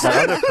podcast.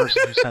 that other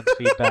person who sends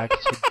feedback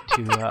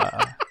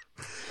to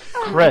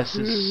Chris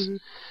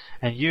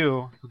and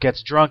you, who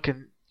gets drunk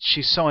and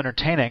she's so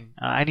entertaining.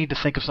 I need to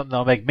think of something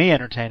that'll make me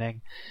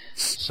entertaining.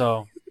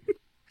 So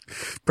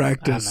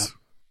Practice.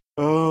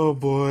 Oh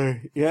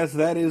boy. Yes,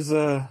 that is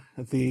the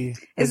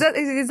Is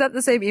that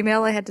the same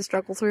email I had to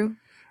struggle through?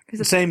 Is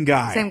it same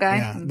guy. Same guy?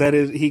 Yeah, that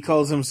is. He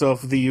calls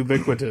himself the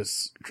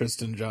ubiquitous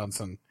Tristan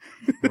Johnson.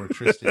 Or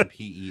Tristan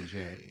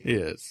PEJ.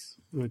 Yes,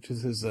 which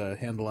is his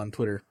handle on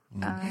Twitter.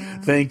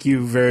 Thank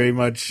you very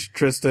much,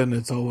 Tristan.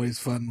 It's always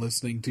fun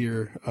listening to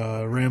your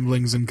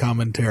ramblings and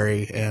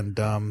commentary. And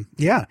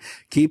yeah,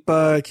 keep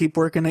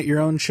working at your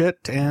own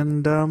shit,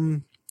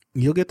 and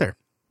you'll get there.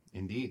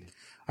 Indeed.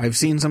 I've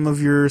seen some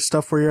of your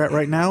stuff where you're at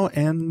right now,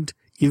 and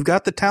you've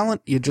got the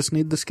talent. You just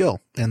need the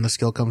skill, and the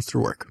skill comes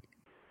through work.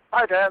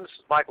 Hi, Dan. This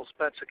is Michael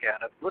Spence again.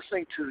 I'm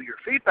listening to your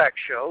feedback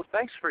show.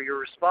 Thanks for your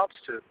response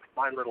to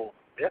my little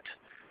bit.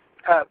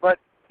 But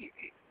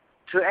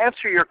to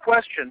answer your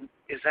question,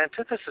 is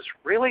Antithesis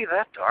really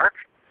that dark?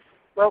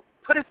 Well,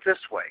 put it this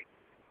way.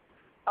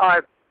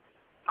 I've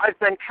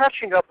been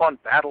catching up on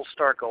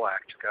Battlestar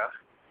Galactica.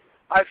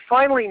 I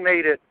finally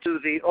made it to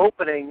the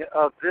opening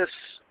of this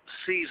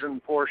season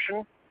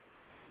portion,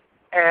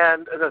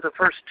 and the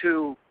first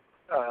 2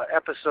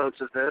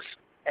 episodes of this,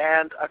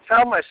 and I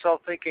found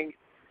myself thinking,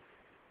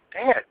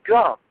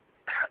 dadgum,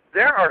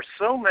 there are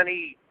so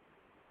many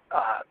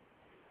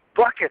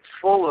buckets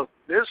full of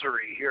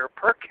misery here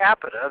per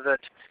capita that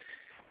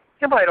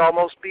it might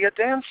almost be a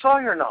Dan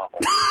Sawyer novel.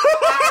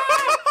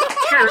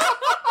 Cheers.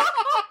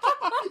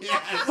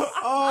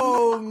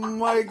 Oh,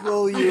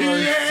 Michael, you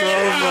are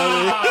so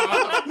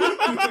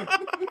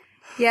funny.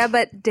 Yeah,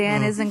 but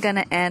Dan isn't going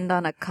to end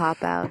on a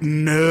cop-out.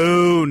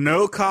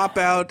 No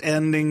cop-out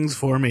endings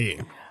for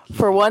me.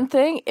 For one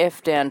thing,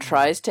 if Dan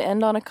tries to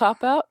end on a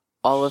cop-out,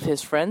 all of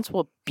his friends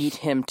will beat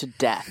him to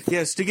death.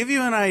 Yes, to give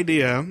you an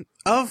idea,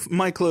 of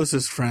my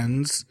closest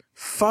friends,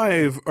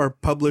 5 are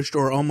published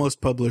or almost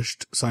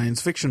published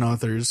science fiction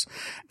authors,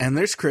 and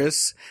there's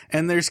Chris,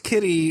 and there's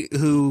Kitty,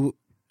 who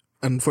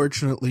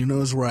unfortunately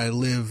knows where I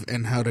live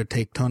and how to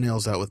take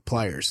toenails out with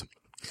pliers.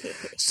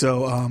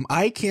 So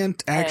I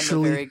can't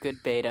actually... I am a very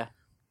good beta.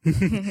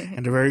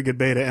 and a very good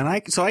beta. And I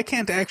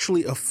can't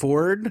actually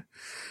afford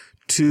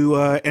to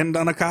end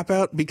on a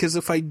cop-out, because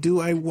if I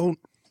do, I won't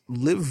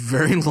live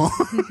very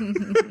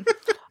long.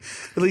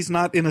 At least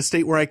not in a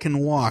state where I can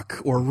walk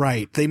or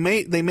write. They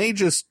may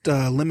just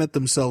limit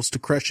themselves to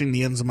crushing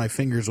the ends of my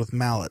fingers with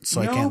mallets,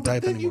 so I can't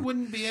type then anymore. you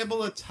wouldn't be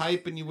able to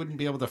type, and you wouldn't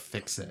be able to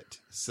fix it.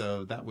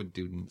 So that would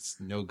do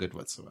no good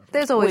whatsoever.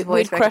 There's always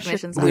voice We'd crush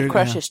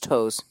recognition. his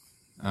toes.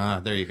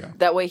 There you go.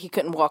 That way he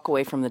couldn't walk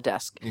away from the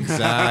desk.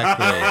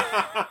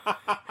 Exactly.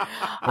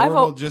 Or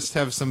we'll just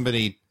have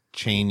somebody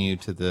chain you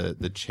to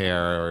the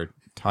chair or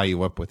tie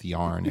you up with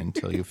yarn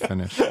until you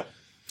finish.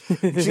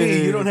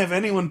 Gee, you don't have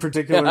anyone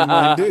particular in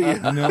mind, do you?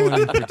 No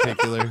one in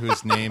particular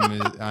whose name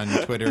on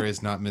Twitter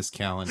is not Miss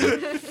Calendar.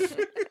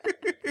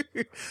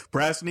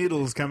 Brass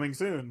Needles coming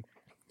soon.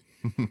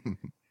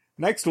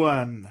 Next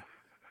one.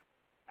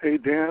 Hey,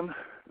 Dan.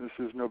 This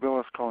is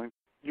Nobilis calling.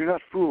 You're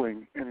not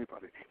fooling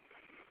anybody.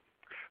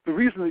 The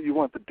reason that you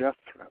want the death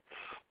threats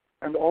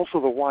and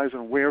also the whys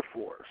and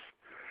wherefores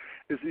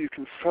is that you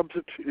can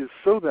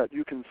so that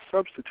you can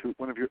substitute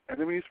one of your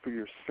enemies for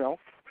yourself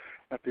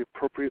at the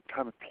appropriate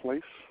time and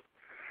place,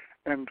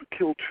 and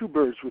kill two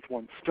birds with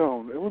one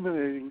stone,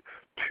 eliminating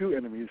two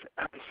enemies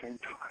at the same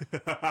time.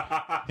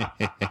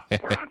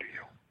 We're onto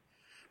you.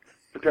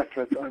 The death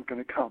threats aren't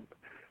going to come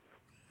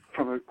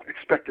from an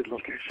expected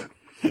location.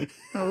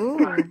 Ooh.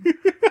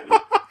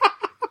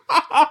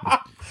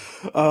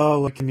 Oh,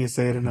 what can you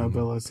say to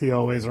Nobilis? He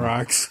always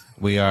rocks.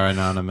 We are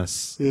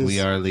anonymous. Yes. We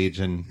are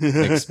Legion.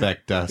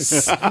 Expect us.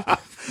 Just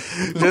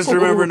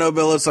remember,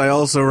 Nobilis, I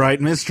also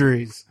write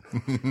mysteries.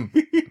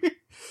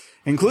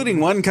 Including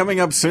one coming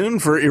up soon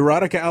for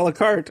Erotica a la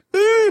carte.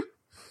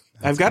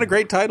 I've got a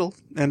great title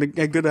and a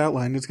good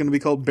outline. It's going to be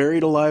called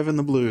Buried Alive in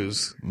the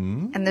Blues.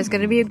 And there's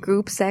going to be a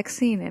group sex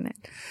scene in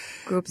it.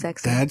 Group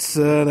sex scene.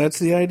 That's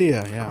the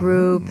idea, yeah.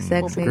 Group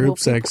sex scene. Group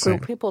sex Will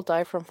scene. people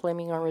die from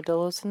flaming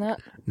armadillos in that?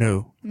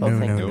 No. No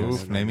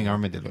flaming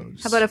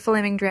armadillos. How about a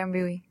flaming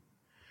drambuie?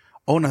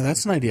 Oh, no,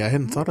 that's an idea. I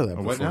hadn't thought of that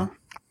before. What now?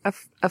 A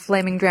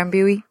flaming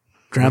drambuie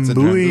What's a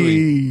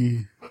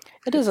Drambuie.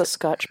 It is a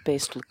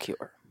Scotch-based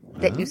liqueur.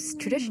 that you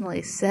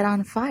traditionally set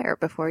on fire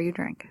before you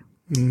drink.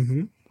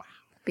 Mm-hmm.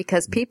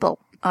 Because people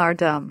are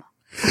dumb.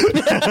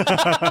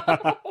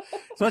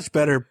 It's much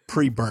better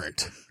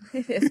pre-burnt.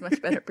 It is much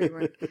better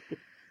pre-burnt.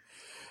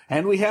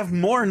 And we have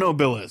more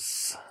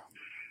Nobilis.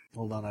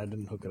 Hold on, I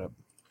didn't hook it up.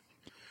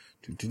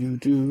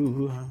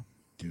 Do-do-do-do.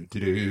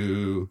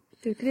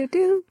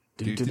 Do-do-do.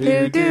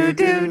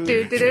 Do-do-do-do.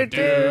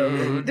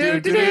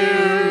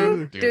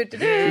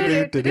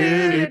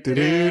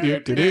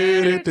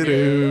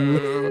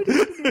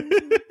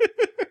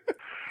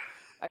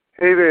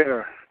 Hey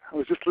there. I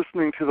was just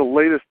listening to the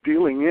latest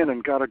Dealing In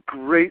and got a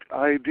great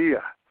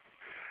idea.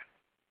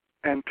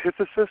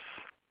 Antithesis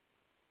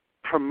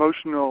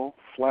promotional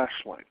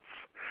flashlights.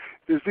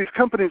 There's these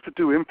companies that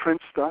do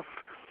imprint stuff,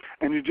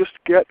 and you just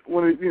get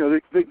one of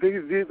those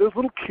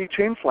little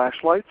keychain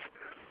flashlights,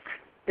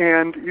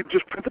 and you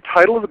just print the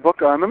title of the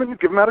book on them and you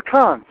give them out of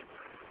cons.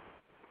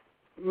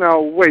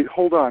 Now, wait,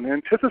 hold on.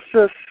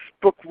 Antithesis,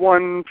 Book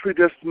 1,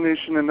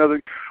 Predestination,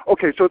 another.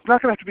 Okay, so it's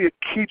not going to have to be a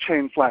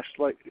keychain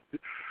flashlight.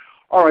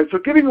 All right, so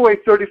giving away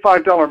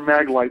 $35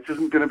 mag lights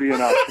isn't going to be an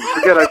option.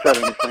 Forget I said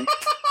anything.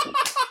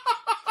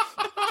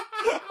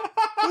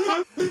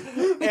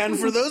 And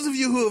for those of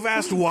you who have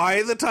asked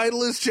why the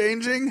title is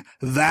changing,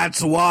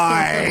 that's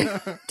why.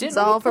 It's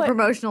all for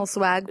promotional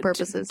swag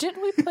purposes.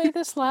 Didn't we play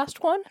this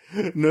last one?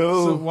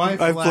 No, So why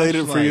I've played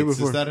it for you flashlights?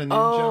 before. Is that a new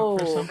Oh,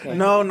 joke or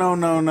something?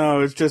 okay.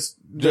 No. It's just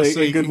Just a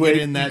so you good can way.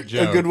 get in that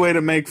joke. A good way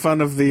to make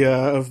fun of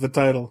the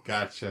title.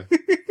 Gotcha.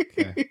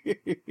 Okay.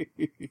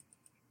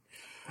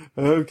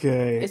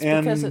 Okay, It's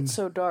and because it's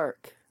so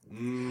dark.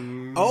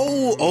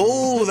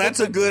 oh, that's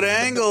a good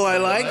angle. I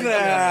like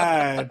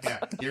that. Yeah,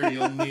 here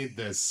you'll need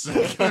this.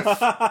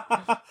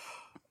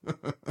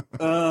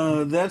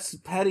 That's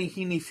Patty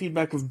Heaney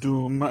feedback of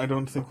Doom. I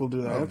don't think we'll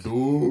do that.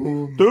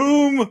 Doom.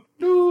 Doom.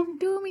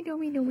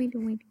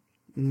 Doomy.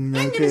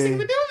 Okay. I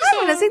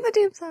want to sing the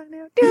Doom song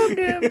now. Doom.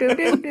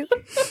 Doomy.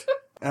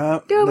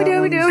 That Doomy. one's, we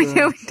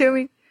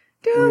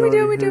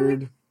already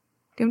heard.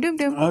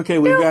 Doom. Okay,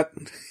 we've got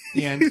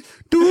The end.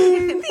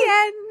 Doom. The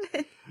end.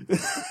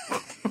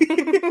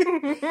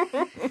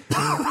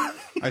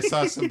 I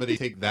saw somebody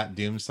take that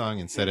Doom song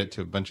and set it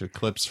to a bunch of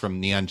clips from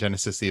Neon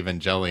Genesis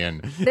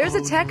Evangelion. There's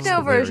a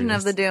techno version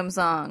of the Doom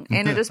song,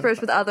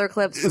 interspersed with other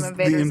clips from Is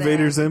Invader the Zim.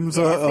 Invader Zim Yes,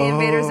 song? the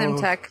Invader Zim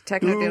Oh.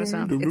 techno Doom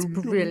song. It's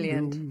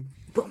brilliant.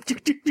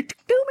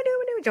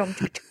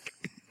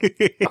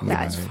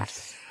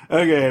 That's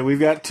Okay, we've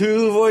got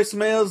 2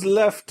 voicemails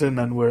left, and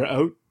then we're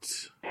out.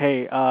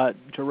 Hey,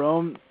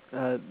 Jerome,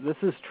 this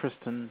is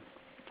Tristan.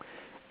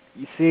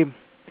 You see,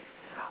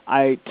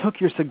 I took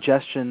your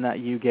suggestion that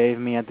you gave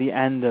me at the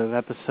end of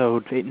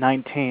episode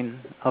 19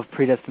 of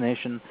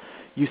Predestination.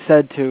 You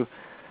said to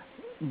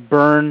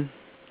burn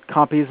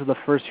copies of the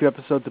first 2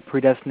 episodes of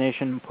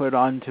Predestination, put it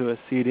onto a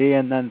CD,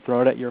 and then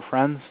throw it at your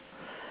friends.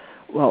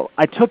 Well,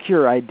 I took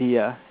your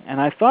idea, and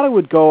I thought it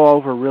would go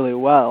over really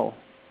well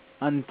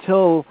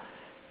until...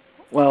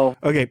 Well,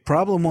 Okay,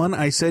 problem 1,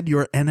 I said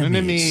your enemies.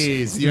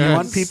 Enemies, You yes.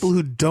 want people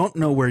who don't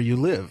know where you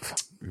live.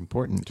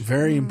 Important.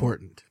 Very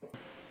important.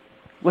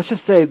 let's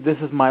just say this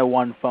is my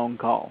one phone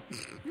call.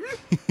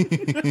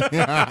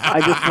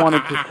 I just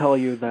wanted to tell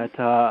you that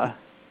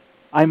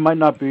I might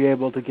not be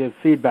able to give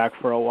feedback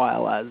for a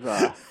while, as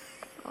oh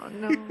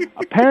no.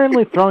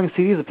 apparently throwing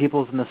CDs at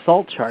people is an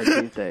assault charge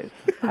these days.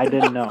 I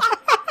didn't know.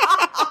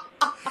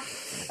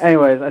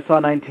 Anyways, I saw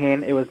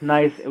 19. It was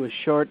nice. It was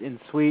short and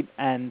sweet,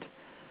 and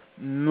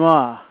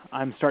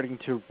I'm starting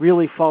to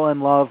really fall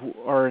in love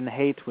or in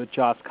hate with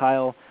Joss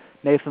Kyle.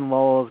 Nathan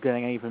Lowell is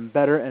getting even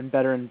better and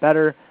better and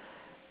better.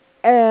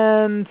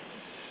 And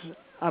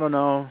I don't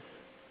know.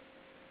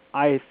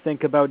 I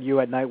think about you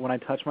at night when I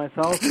touch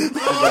myself.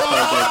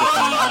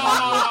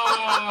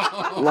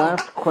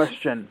 Last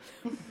question.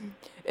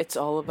 It's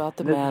all about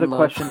the This man is a love.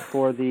 question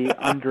for the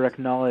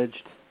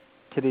under-acknowledged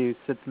kitty who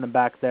sits in the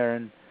back there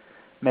and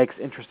makes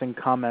interesting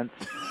comments.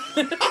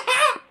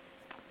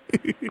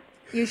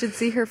 You should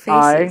see her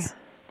I faces.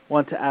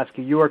 want to ask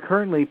you, you are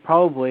currently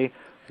probably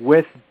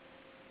with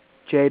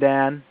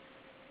J-Dan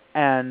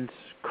and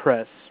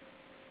Chris,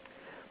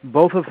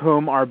 both of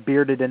whom are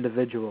bearded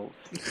individuals.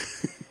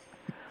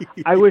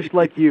 I wish,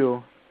 like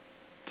you,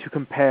 to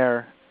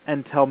compare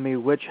and tell me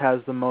which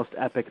has the most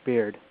epic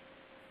beard.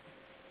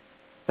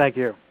 Thank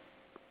you.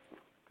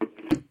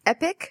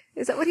 Epic?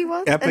 Is that what he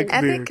was? Epic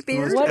An beard. epic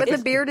beard? What But is-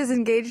 the beard is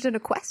engaged in a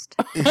quest.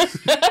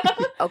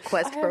 A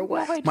quest for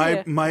what?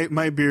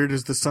 My beard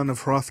is the son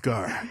of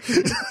Hrothgar.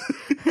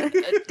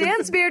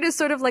 Dan's beard is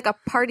sort of like a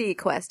party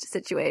quest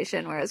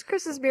situation, whereas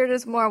Chris's beard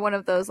is more one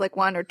of those like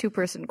 1 or 2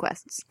 person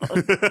quests.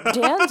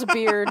 Dan's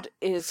beard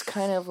is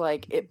kind of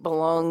like it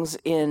belongs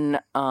in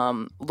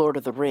Lord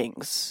of the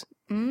Rings.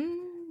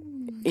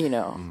 You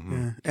know.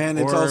 Yeah. And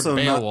it's Or also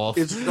Beowulf.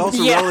 it's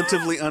also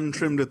relatively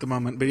untrimmed at the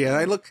moment. But yeah,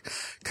 I look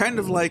kind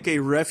of like a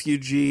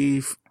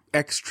refugee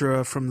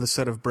extra from the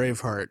set of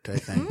Braveheart, I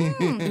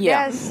think.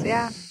 Yes,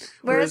 yeah.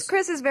 Whereas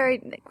Chris has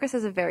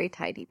a very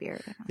tidy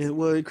beard.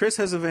 Well, Chris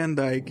has a Van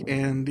Dyke,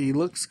 and he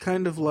looks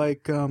kind of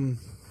like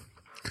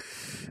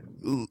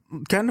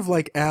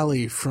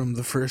Allie from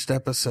the first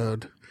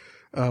episode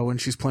when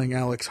she's playing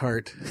Alex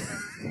Hart.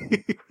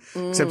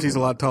 Except he's a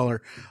lot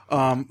taller.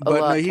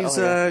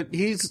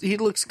 He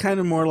looks kind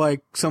of more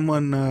like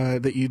someone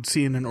that you'd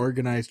see in an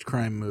organized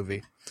crime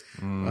movie.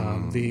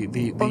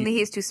 Only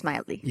he's too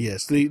smiley.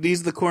 Yes,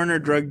 he's the corner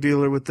drug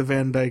dealer with the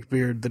Van Dyke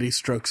beard that he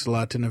strokes a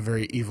lot in a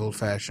very evil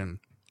fashion.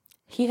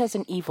 He has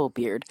an evil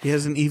beard. He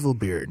has an evil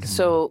beard.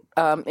 So,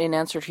 in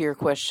answer to your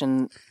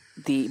question,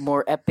 the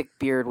more epic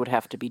beard would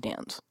have to be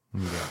Dan's.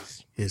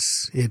 Yes.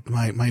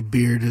 My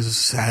beard is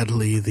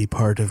sadly the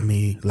part of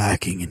me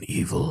lacking in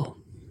evil.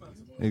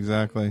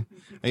 Exactly.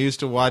 I used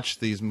to watch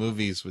these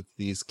movies with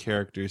these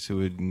characters who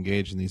would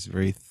engage in these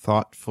very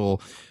thoughtful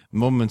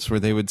moments where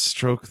they would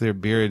stroke their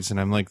beards, and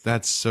I'm like,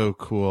 that's so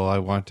cool. I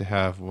want to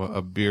have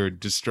a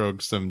beard to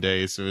stroke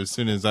someday. So as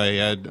soon as I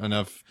had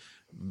enough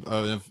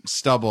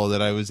stubble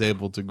that I was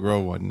able to grow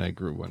one, I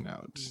grew one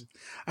out.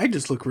 I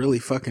just look really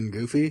fucking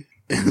goofy,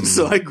 and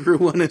so I grew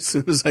one as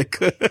soon as I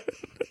could.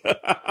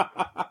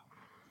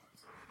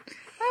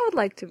 I would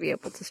like to be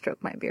able to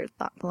stroke my beard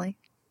thoughtfully.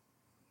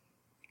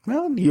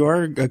 Well, you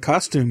are a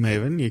costume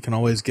maven. You can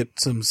always get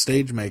some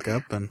stage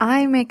makeup, and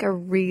I make a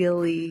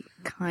really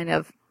kind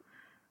of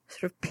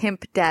sort of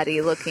pimp daddy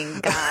looking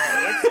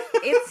guy.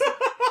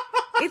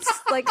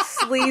 It's like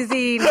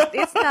sleazy.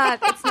 It's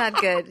not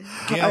good.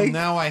 Gail,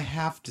 now I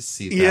have to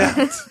see that. yeah.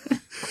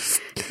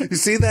 You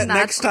see that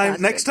Not-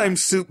 next time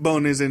Soup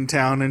Bone is in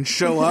town and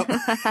show up,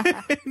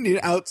 and you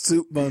out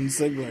Soup Bone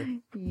Sigler.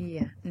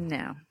 Yeah,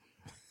 no.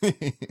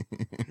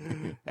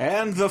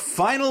 And the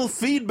final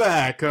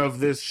feedback of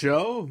this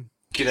show.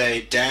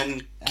 G'day,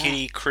 Dan,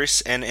 Kitty,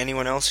 Chris, and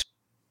anyone else.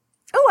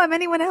 Oh, I'm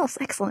anyone else.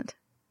 Excellent.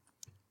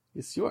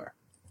 Yes, you are.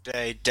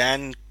 G'day,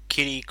 Dan,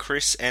 Kitty,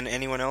 Chris, and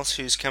anyone else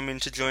who's come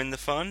in to join the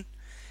fun.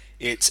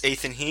 It's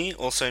Ethan here,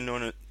 also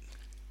known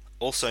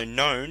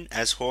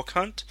as Hawk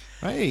Hunt.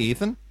 Hey,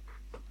 Ethan.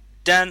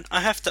 Dan,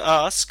 I have to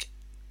ask,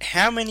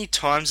 how many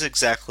times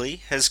exactly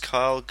has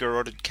Kyle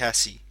garroted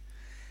Cassie?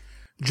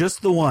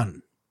 Just the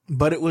one.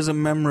 But it was a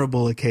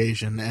memorable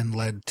occasion and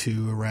led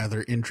to a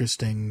rather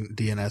interesting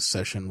DNS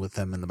session with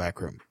them in the back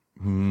room.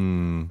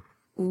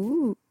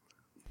 Ooh.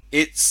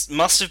 It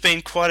must have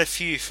been quite a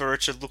few for her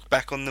to look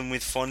back on them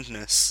with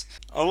fondness.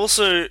 I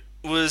also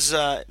was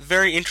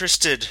very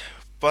interested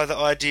by the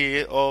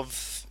idea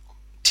of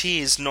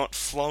tears not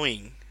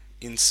flowing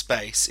in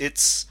space.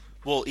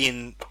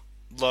 In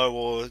low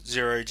or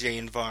zero G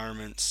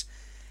environments.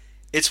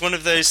 It's one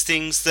of those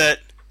things that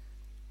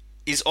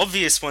is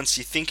obvious once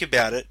you think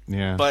about it,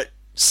 but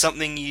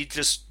something you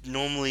just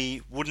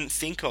normally wouldn't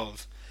think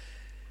of.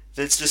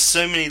 There's just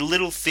so many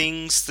little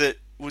things that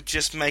would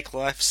just make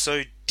life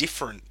so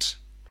different.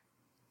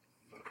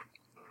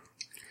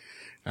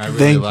 I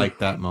really like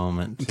that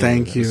moment, too.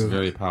 Thank you. It was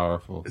very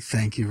powerful.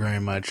 Thank you very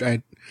much.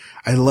 I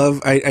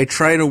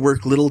try to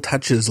work little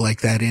touches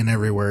like that in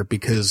everywhere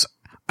because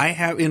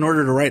in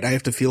order to write, I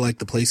have to feel like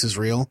the place is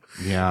real.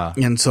 Yeah.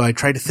 And so I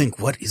try to think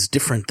what is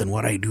different than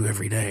what I do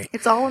every day.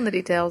 It's all in the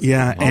details.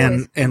 Yeah,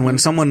 Always. and when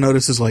someone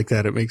notices like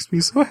that, it makes me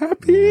so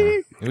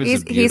happy.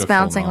 He's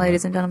bouncing,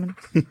 ladies and gentlemen.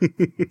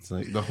 It's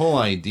like the whole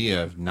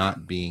idea of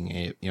not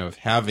being of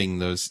having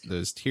those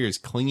tears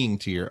clinging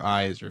to your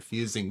eyes,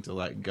 refusing to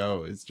let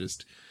go, is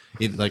just,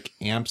 it like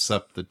amps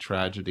up the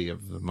tragedy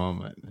of the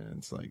moment. And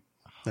it's like,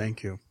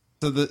 thank you.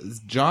 So the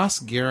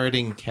Joss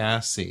garroting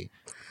Cassie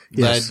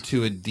Yes. led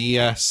to a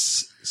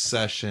DS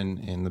session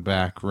in the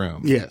back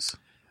room. Yes.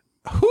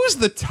 Who's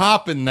the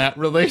top in that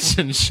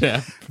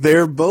relationship?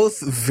 They're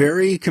both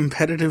very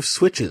competitive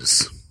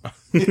switches.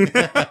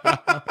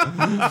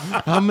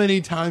 How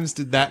many times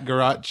did that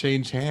garrote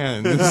change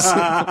hands?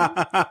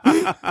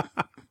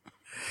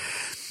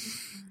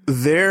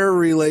 Their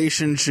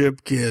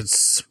relationship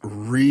gets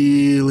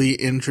really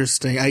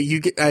interesting.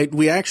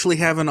 We actually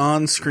have an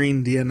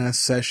on-screen DNS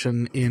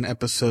session in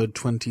episode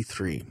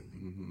 23.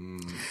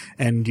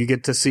 And you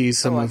get to see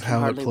some of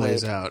how it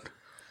plays out.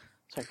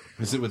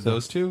 Is it with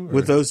those two?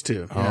 With those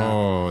two. Yeah.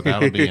 Oh,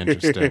 that'll be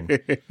interesting.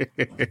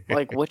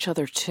 Like, which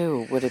other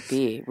two would it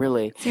be,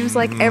 really? Seems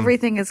like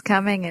everything is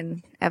coming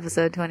in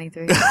episode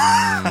 23.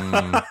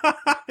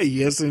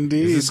 Yes,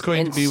 indeed. Is this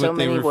going to be so what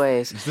they many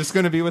ways. Is this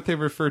going to be what they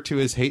refer to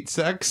as hate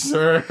sex?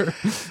 Or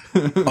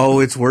Oh,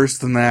 it's worse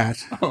than that.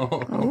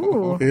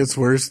 Ooh. It's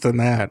worse than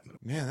that.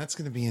 Man, that's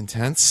going to be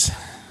intense.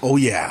 Oh,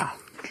 yeah.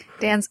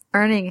 Dan's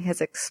earning his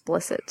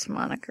explicit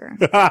moniker.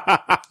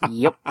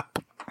 Yep.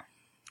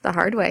 The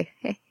hard way.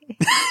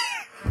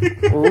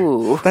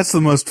 Ooh. That's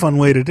the most fun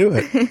way to do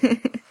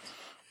it.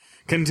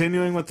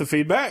 Continuing with the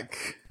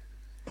feedback.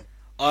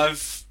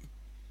 I've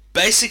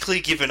basically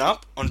given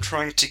up on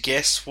trying to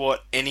guess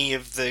what any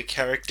of the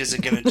characters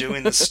are going to do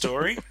in the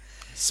story.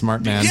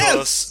 Smart man.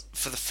 Because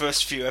for the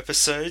first few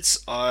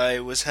episodes,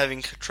 I was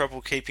having trouble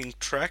keeping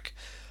track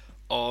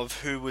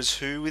of who was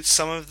who with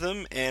some of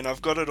them, and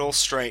I've got it all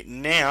straight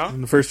now.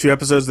 In the first few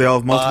episodes, they all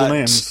have multiple But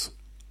names.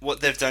 What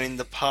they've done in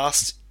the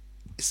past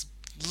is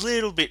a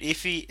little bit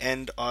iffy,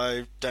 and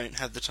I don't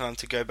have the time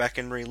to go back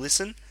and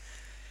re-listen.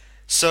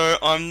 So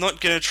I'm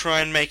not going to try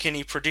and make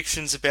any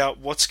predictions about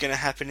what's going to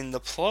happen in the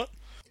plot.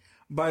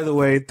 By the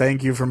way,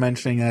 thank you for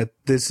mentioning that.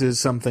 This is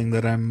something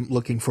that I'm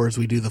looking for as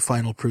we do the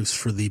final proofs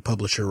for the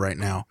publisher right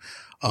now,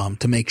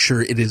 to make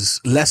sure it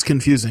is less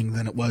confusing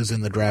than it was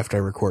in the draft I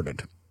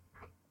recorded.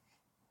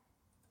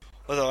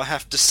 Although I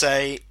have to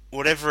say,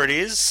 whatever it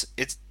is,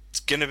 it's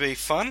going to be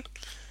fun.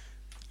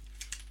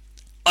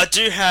 I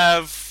do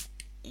have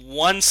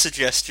one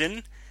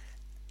suggestion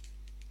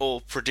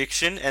or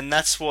prediction, and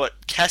that's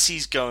what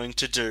Cassie's going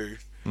to do.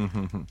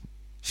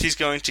 She's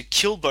going to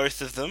kill both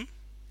of them,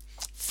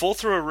 fall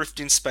through a rift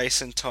in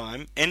space and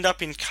time, end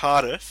up in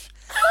Cardiff,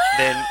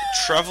 then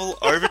travel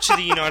over to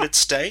the United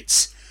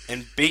States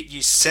and beat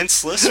you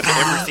senseless for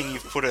everything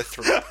you've put her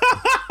through.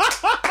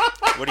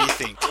 What do you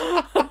think?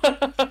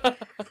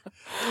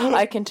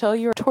 I can tell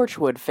you're a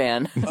Torchwood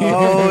fan.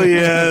 Oh,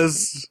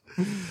 yes.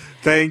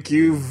 Thank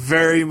you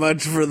very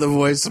much for the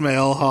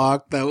voicemail,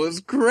 Hawk. That was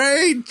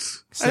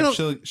great.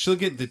 So she'll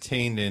get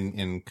detained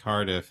in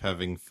Cardiff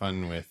having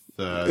fun with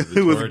the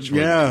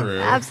Torchwood crew.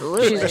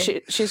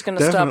 Absolutely. She's going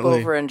to stop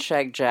over and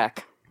shag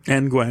Jack.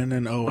 And Gwen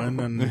and Owen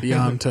and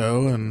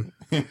Yonto and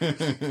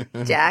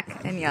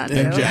Jack and Yonto.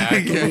 And Jack.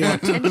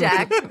 And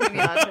Jack and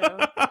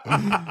Yonto.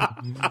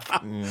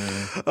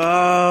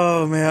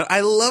 Oh, man.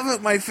 I love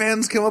it. My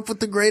fans come up with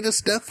the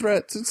greatest death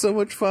threats. It's so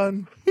much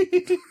fun.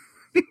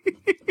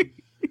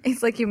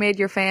 It's like you made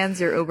your fans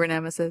your Uber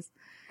nemesis.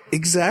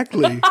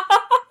 Exactly.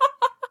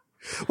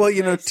 Well,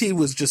 you know, T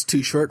was just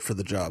too short for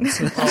the job.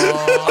 So.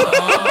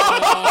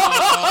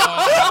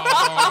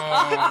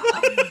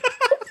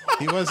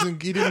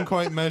 He didn't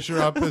quite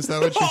measure up. Is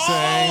that what you're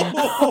saying?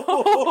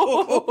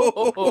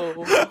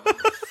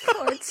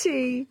 Poor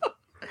T.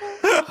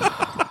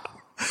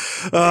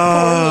 Poor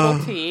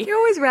little T. You're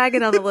always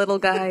ragging on the little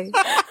guy.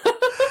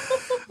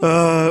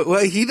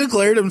 Well, he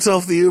declared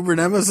himself the Uber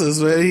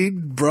nemesis, but he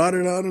brought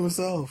it on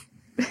himself.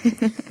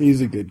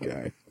 He's a good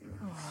guy.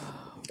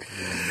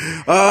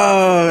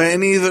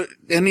 Any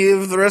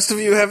of the rest of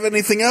you have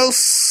anything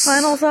else?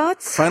 Final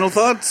thoughts? Final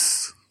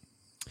thoughts?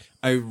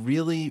 I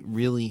really,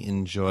 really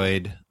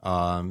enjoyed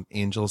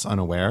Angels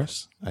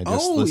Unawares. I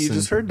just you listened.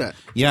 just heard that?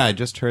 Yeah, I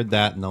just heard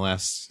that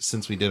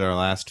since we did our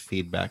last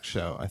feedback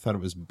show. I thought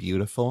it was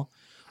beautiful.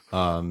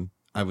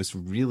 I was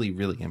really,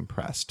 really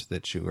impressed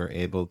that you were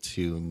able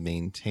to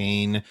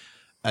maintain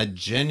a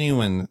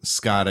genuine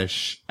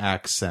Scottish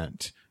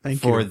accent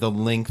for the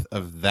length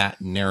of that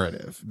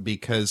narrative,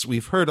 because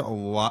I've heard a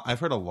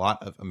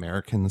lot of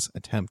Americans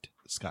attempt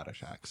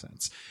Scottish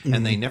accents,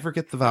 and they never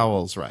get the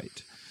vowels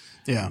right.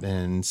 Yeah.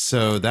 And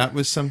so that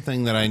was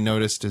something that I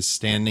noticed as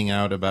standing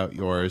out about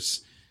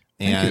yours.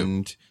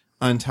 And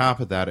on top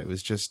of that, it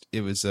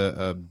was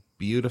a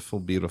beautiful,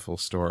 beautiful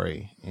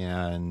story,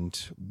 and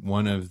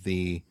one of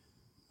the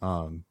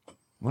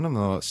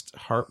most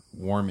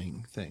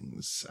heartwarming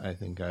things I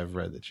think I've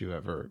read that you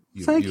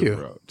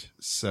wrote.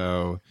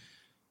 So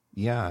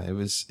yeah, it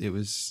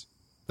was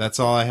that's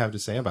all I have to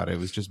say about it. It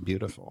was just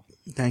beautiful.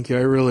 Thank you.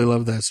 I really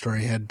love that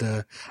story.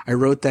 I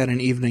wrote that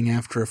an evening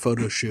after a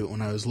photo shoot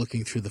when I was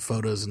looking through the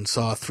photos and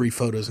saw 3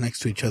 photos next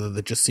to each other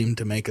that just seemed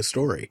to make a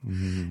story.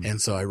 And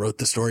so I wrote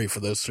the story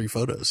for those 3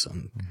 photos,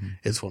 and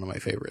it's one of my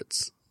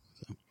favorites.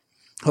 So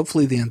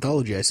hopefully the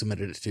anthology I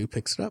submitted it to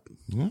picks it up.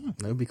 Yeah.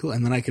 That would be cool.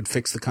 And then I could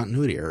fix the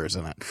continuity errors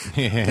in it.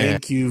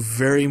 Thank you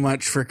very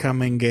much for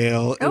coming,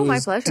 Gail. Oh, my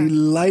was pleasure.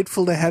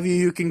 Delightful to have you.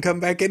 You can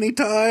come back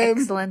anytime.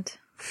 Excellent.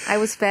 I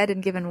was fed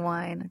and given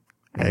wine.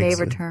 I may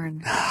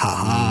return.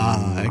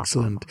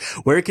 Excellent.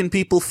 Where can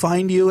people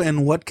find you,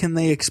 and what can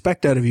they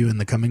expect out of you in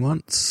the coming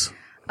months?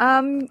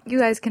 You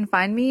guys can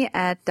find me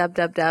at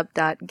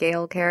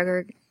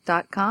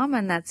www.gailcarriger.com,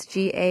 and that's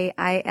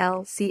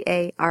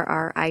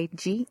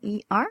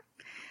GAILCARRIGER.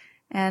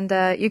 And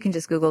you can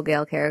just Google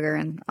Gail Carriger,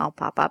 and I'll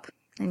pop up.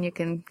 And you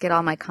can get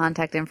all my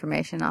contact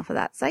information off of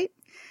that site.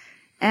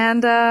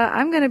 And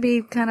I'm going to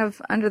be kind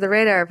of under the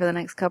radar for the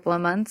next couple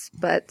of months,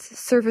 but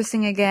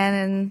surfacing again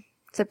in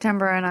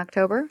September and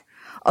October.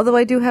 Although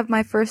I do have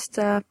my first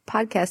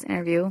podcast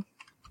interview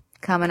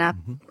coming up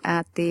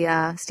at the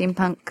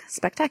Steampunk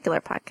Spectacular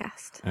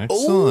podcast.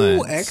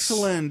 Excellent. Oh,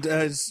 excellent.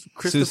 Is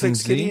Chris the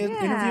Fix Kitty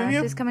interviewing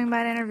you? She's coming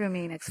by to interview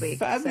me next week.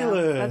 Fabulous.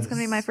 So that's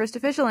going to be my first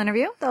official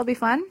interview. That'll be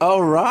fun.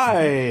 All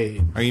right.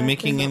 Are you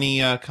making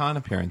any con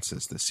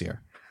appearances this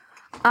year?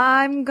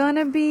 I'm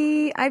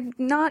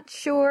not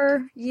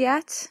sure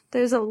yet.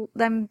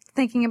 I'm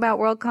thinking about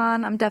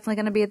Worldcon. I'm definitely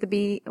going to be at the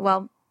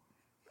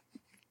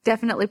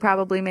going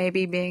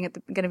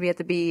to be at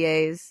the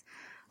BEAs.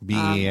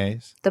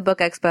 BEAs? The Book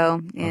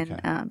Expo in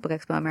Book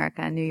Expo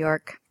America in New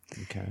York.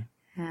 Okay.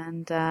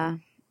 And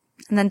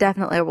then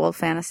definitely a World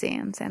Fantasy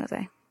in San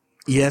Jose.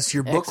 Yes,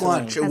 your book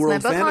launch at That's World my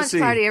book Fantasy.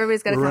 launch party.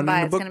 Everybody's got to come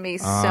by. It's going to be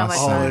so much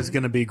fun. Oh, it's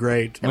going to be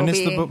great.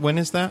 When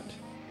is that?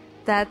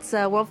 That's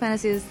World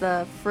Fantasy is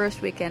the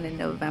first weekend in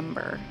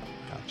November.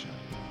 Gotcha.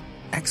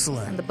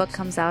 Excellent. And the book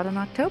comes out in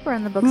October,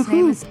 and the book's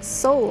name is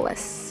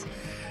Soulless.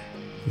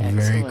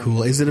 Very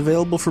cool. Is it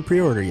available for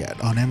pre-order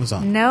yet on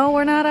Amazon? No,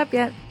 we're not up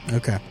yet.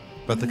 Okay.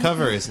 But the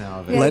cover is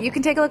now available. Yeah, you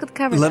can take a look at the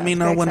cover. Let me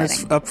know when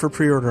it's up for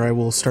pre-order. I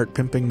will start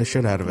pimping the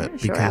shit out of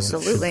it Sure, because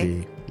absolutely. it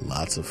should be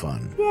lots of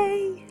fun.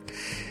 Yay!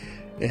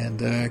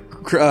 And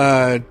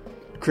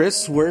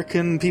Chris, where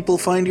can people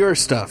find your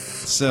stuff?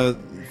 So,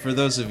 for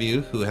those of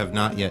you who have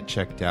not yet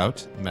checked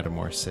out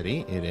Metamor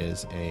City, it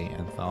is a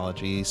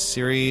anthology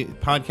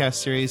podcast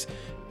series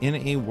in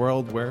a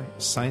world where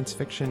science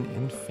fiction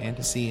and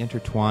fantasy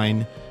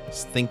intertwine.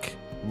 Think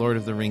Lord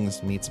of the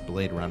Rings meets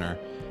Blade Runner.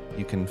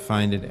 You can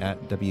find it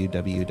at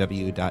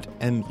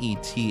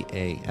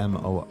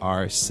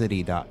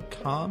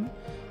www.metamorcity.com.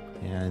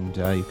 And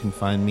you can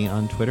find me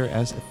on Twitter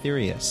as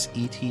Etherius,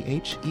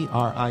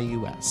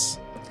 Etherius.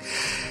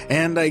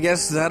 And I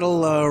guess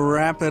that'll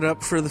wrap it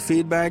up for the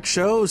feedback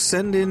show.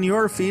 Send in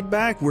your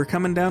feedback. We're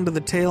coming down to the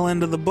tail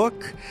end of the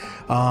book.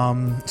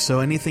 So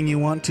anything you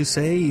want to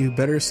say, you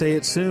better say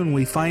it soon.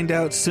 We find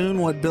out soon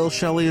what Bill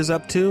Shelley is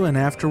up to, and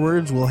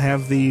afterwards we'll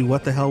have the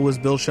What the Hell Was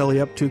Bill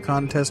Shelley Up To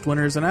contest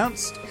winners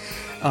announced.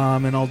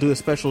 And I'll do a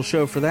special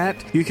show for that.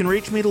 You can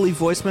reach me to leave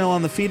voicemail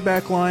on the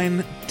feedback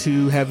line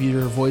to have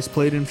your voice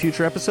played in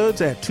future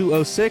episodes at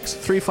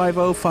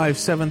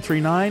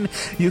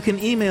 206-350-5739. You can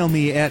email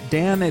me at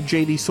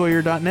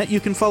dan@jdsawyer.net. You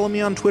can follow me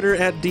on Twitter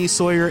at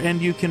dsawyer,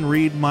 and you can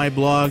read my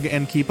blog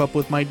and keep up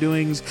with my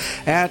doings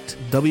at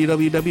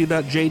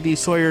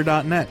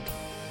www.jdsawyer.net.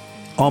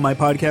 All my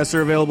podcasts are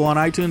available on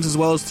iTunes as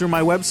well as through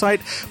my website.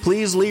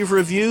 Please leave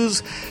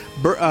reviews.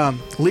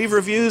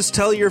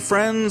 Tell your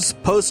friends,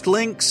 post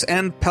links,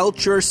 and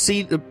pelt your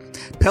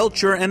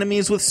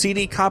enemies with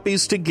CD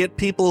copies to get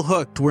people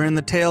hooked. We're in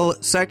the tail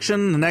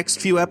section. The next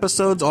few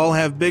episodes all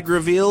have big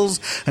reveals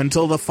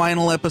until the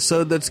final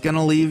episode that's going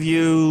to leave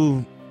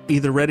you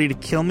either ready to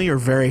kill me or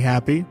very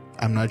happy.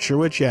 I'm not sure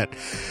which yet.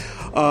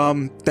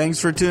 Thanks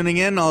for tuning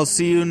in. I'll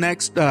see you in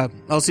a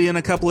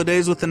couple of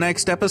days with the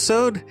next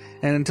episode.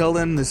 And until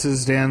then, this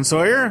is Dan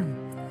Sawyer.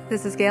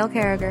 This is Gail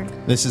Carriger.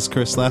 This is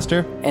Chris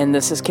Lester. And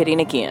this is Kitty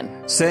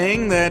Nikian.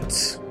 Saying that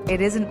it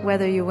isn't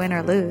whether you win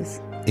or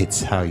lose.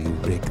 It's how you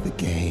rig the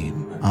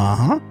game.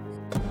 Uh-huh.